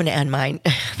 I'm going to end mine.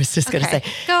 I was just going to say.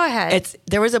 Go ahead.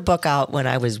 There was a book out when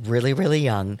I was really, really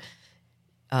young.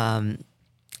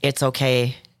 It's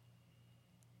okay.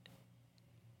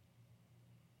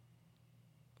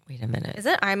 Wait a minute. Is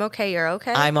it I'm okay, you're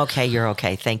okay? I'm okay, you're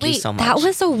okay. Thank you so much. That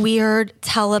was a weird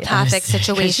telepathic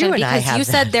situation because you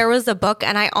said there was a book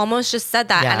and I almost just said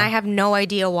that and I have no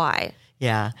idea why.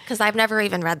 Yeah, because I've never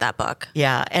even read that book.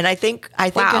 Yeah, and I think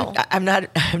wow. I'm not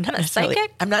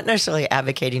necessarily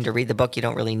advocating to read the book. You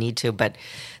don't really need to, but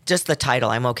just the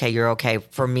title, "I'm okay, you're okay."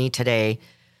 For me today,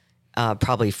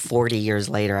 probably 40 years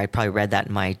later, I probably read that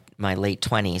in my late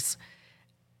 20s.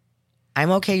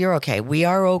 I'm okay, you're okay. We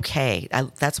are okay.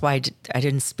 That's why I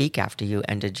didn't speak after you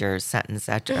ended your sentence,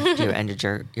 after you ended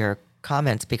your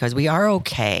comments, because we are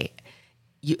okay.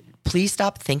 Please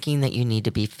stop thinking that you need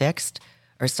to be fixed.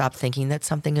 Or stop thinking that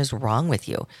something is wrong with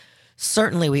you.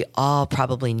 Certainly, we all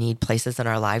probably need places in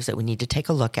our lives that we need to take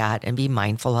a look at and be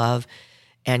mindful of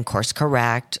and course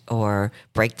correct or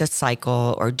break the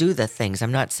cycle or do the things.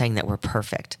 I'm not saying that we're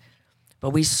perfect,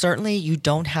 but you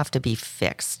don't have to be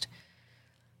fixed.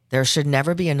 There should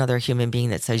never be another human being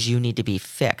that says you need to be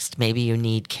fixed. Maybe you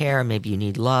need care, maybe you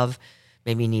need love,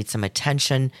 maybe you need some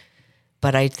attention.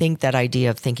 But I think that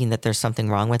idea of thinking that there's something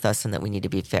wrong with us and that we need to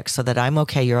be fixed, so that I'm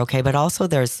okay, you're okay. But also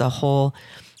there's a whole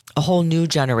new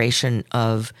generation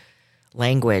of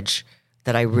language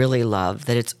that I really love,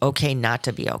 that it's okay not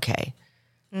to be okay.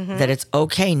 That it's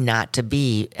okay not to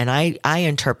be. And I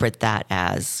interpret that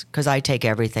as, because I take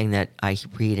everything that I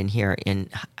read and hear and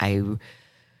I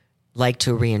like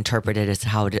to reinterpret it as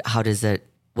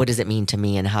what does it mean to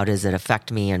me and how does it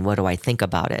affect me and what do I think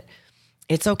about it?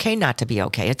 It's okay not to be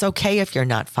okay. It's okay if you're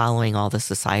not following all the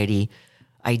society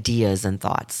ideas and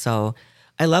thoughts. So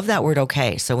I love that word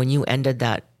okay. So when you ended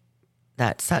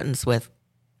that sentence with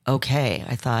okay,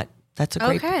 I thought that's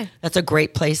a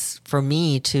great place for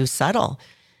me to settle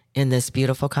in this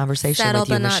beautiful conversation with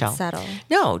you, Michelle. Not settle.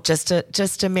 No, just to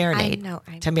marinate. I know,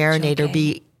 to marinate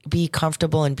joking. Or be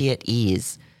comfortable and be at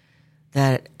ease.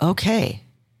 That okay.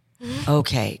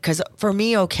 Because for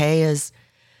me, okay is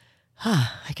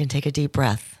I can take a deep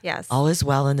breath. Yes. All is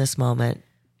well in this moment,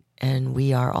 and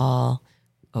we are all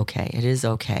okay. It is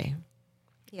okay.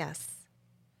 Yes.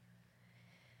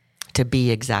 To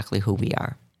be exactly who we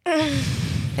are.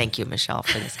 Thank you, Michelle,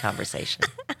 for this conversation.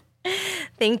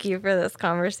 Thank you for this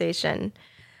conversation.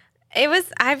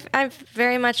 I've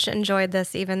very much enjoyed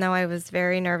this, even though I was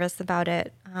very nervous about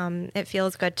it. It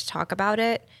feels good to talk about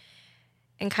it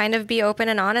and kind of be open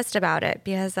and honest about it,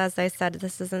 because as I said,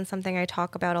 this isn't something I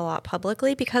talk about a lot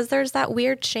publicly because there's that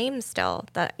weird shame still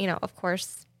that, of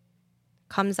course,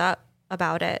 comes up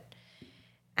about it.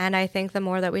 And I think the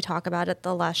more that we talk about it,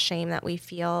 the less shame that we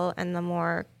feel and the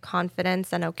more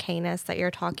confidence and okayness that you're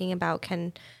talking about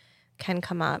can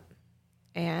come up.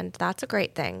 And that's a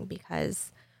great thing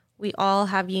because we all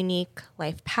have unique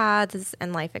life paths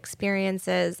and life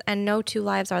experiences, and no two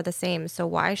lives are the same. So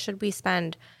why should we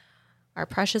spend our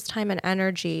precious time and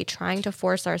energy trying to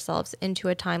force ourselves into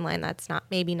a timeline that's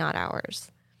maybe not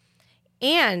ours?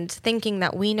 And thinking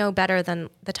that we know better than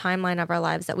the timeline of our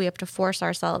lives, that we have to force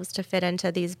ourselves to fit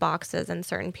into these boxes in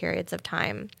certain periods of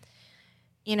time.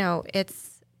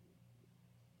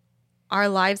 Our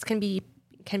lives can be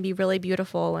really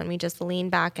beautiful when we just lean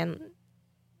back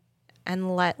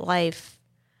and let life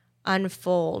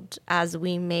unfold as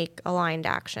we make aligned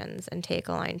actions and take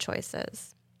aligned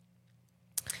choices.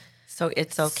 So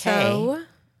it's okay.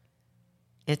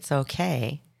 It's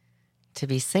okay to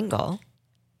be single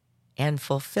and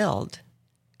fulfilled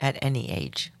at any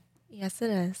age. Yes, it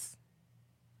is.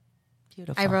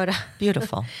 Beautiful. I wrote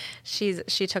beautiful. She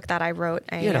took that. I wrote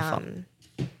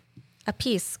a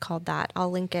piece called that. I'll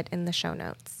link it in the show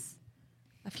notes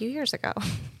a few years ago,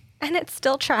 and it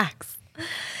still tracks.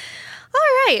 All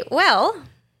right. Well,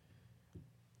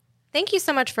 thank you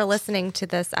so much for listening to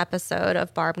this episode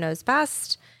of Barb Knows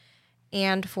Best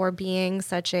and for being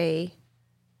such a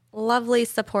lovely,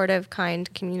 supportive,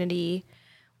 kind community.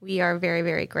 We are very,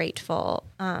 very grateful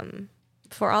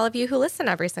for all of you who listen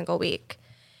every single week.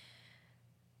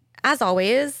 As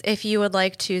always, if you would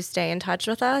like to stay in touch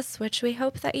with us, which we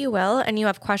hope that you will, and you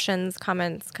have questions,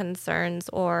 comments, concerns,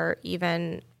 or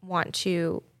even want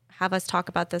to have us talk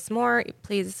about this more,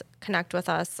 please connect with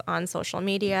us on social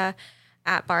media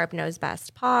at Barb Knows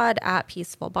Best Pod, at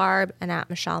Peaceful Barb, and at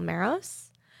Michelle Maros.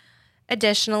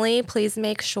 Additionally, please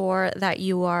make sure that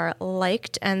you are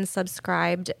liked and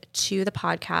subscribed to the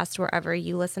podcast wherever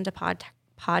you listen to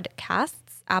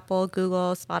podcasts, Apple,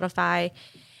 Google, Spotify.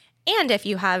 And if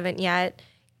you haven't yet,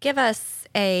 give us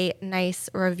a nice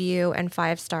review and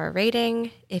 5-star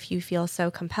rating if you feel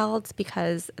so compelled,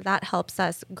 because that helps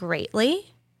us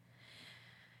greatly.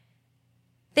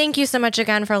 Thank you so much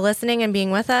again for listening and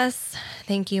being with us.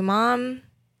 Thank you, Mom.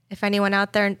 If anyone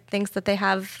out there thinks that they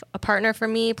have a partner for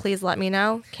me, please let me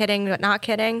know. Kidding, but not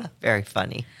kidding. Very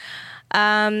funny.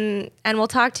 And we'll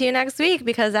talk to you next week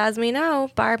because, as we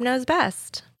know, Barb knows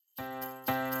best.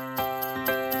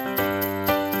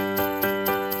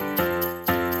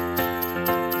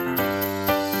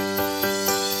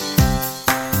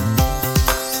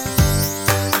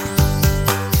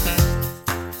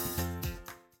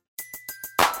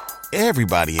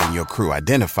 Everybody in your crew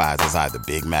identifies as either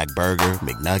Big Mac Burger,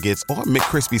 McNuggets, or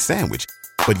McCrispy Sandwich.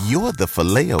 But you're the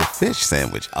Filet-O-Fish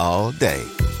Sandwich all day.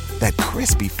 That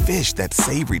crispy fish, that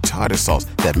savory tartar sauce,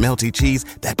 that melty cheese,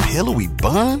 that pillowy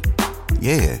bun.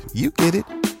 Yeah, you get it.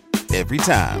 Every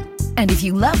time. And if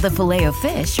you love the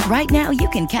Filet-O-Fish, right now you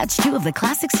can catch 2 of the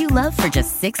classics you love for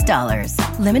just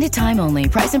 $6. Limited time only.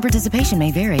 Price and participation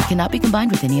may vary. Cannot be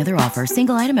combined with any other offer.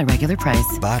 Single item at regular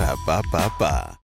price. Ba-da-ba-ba-ba.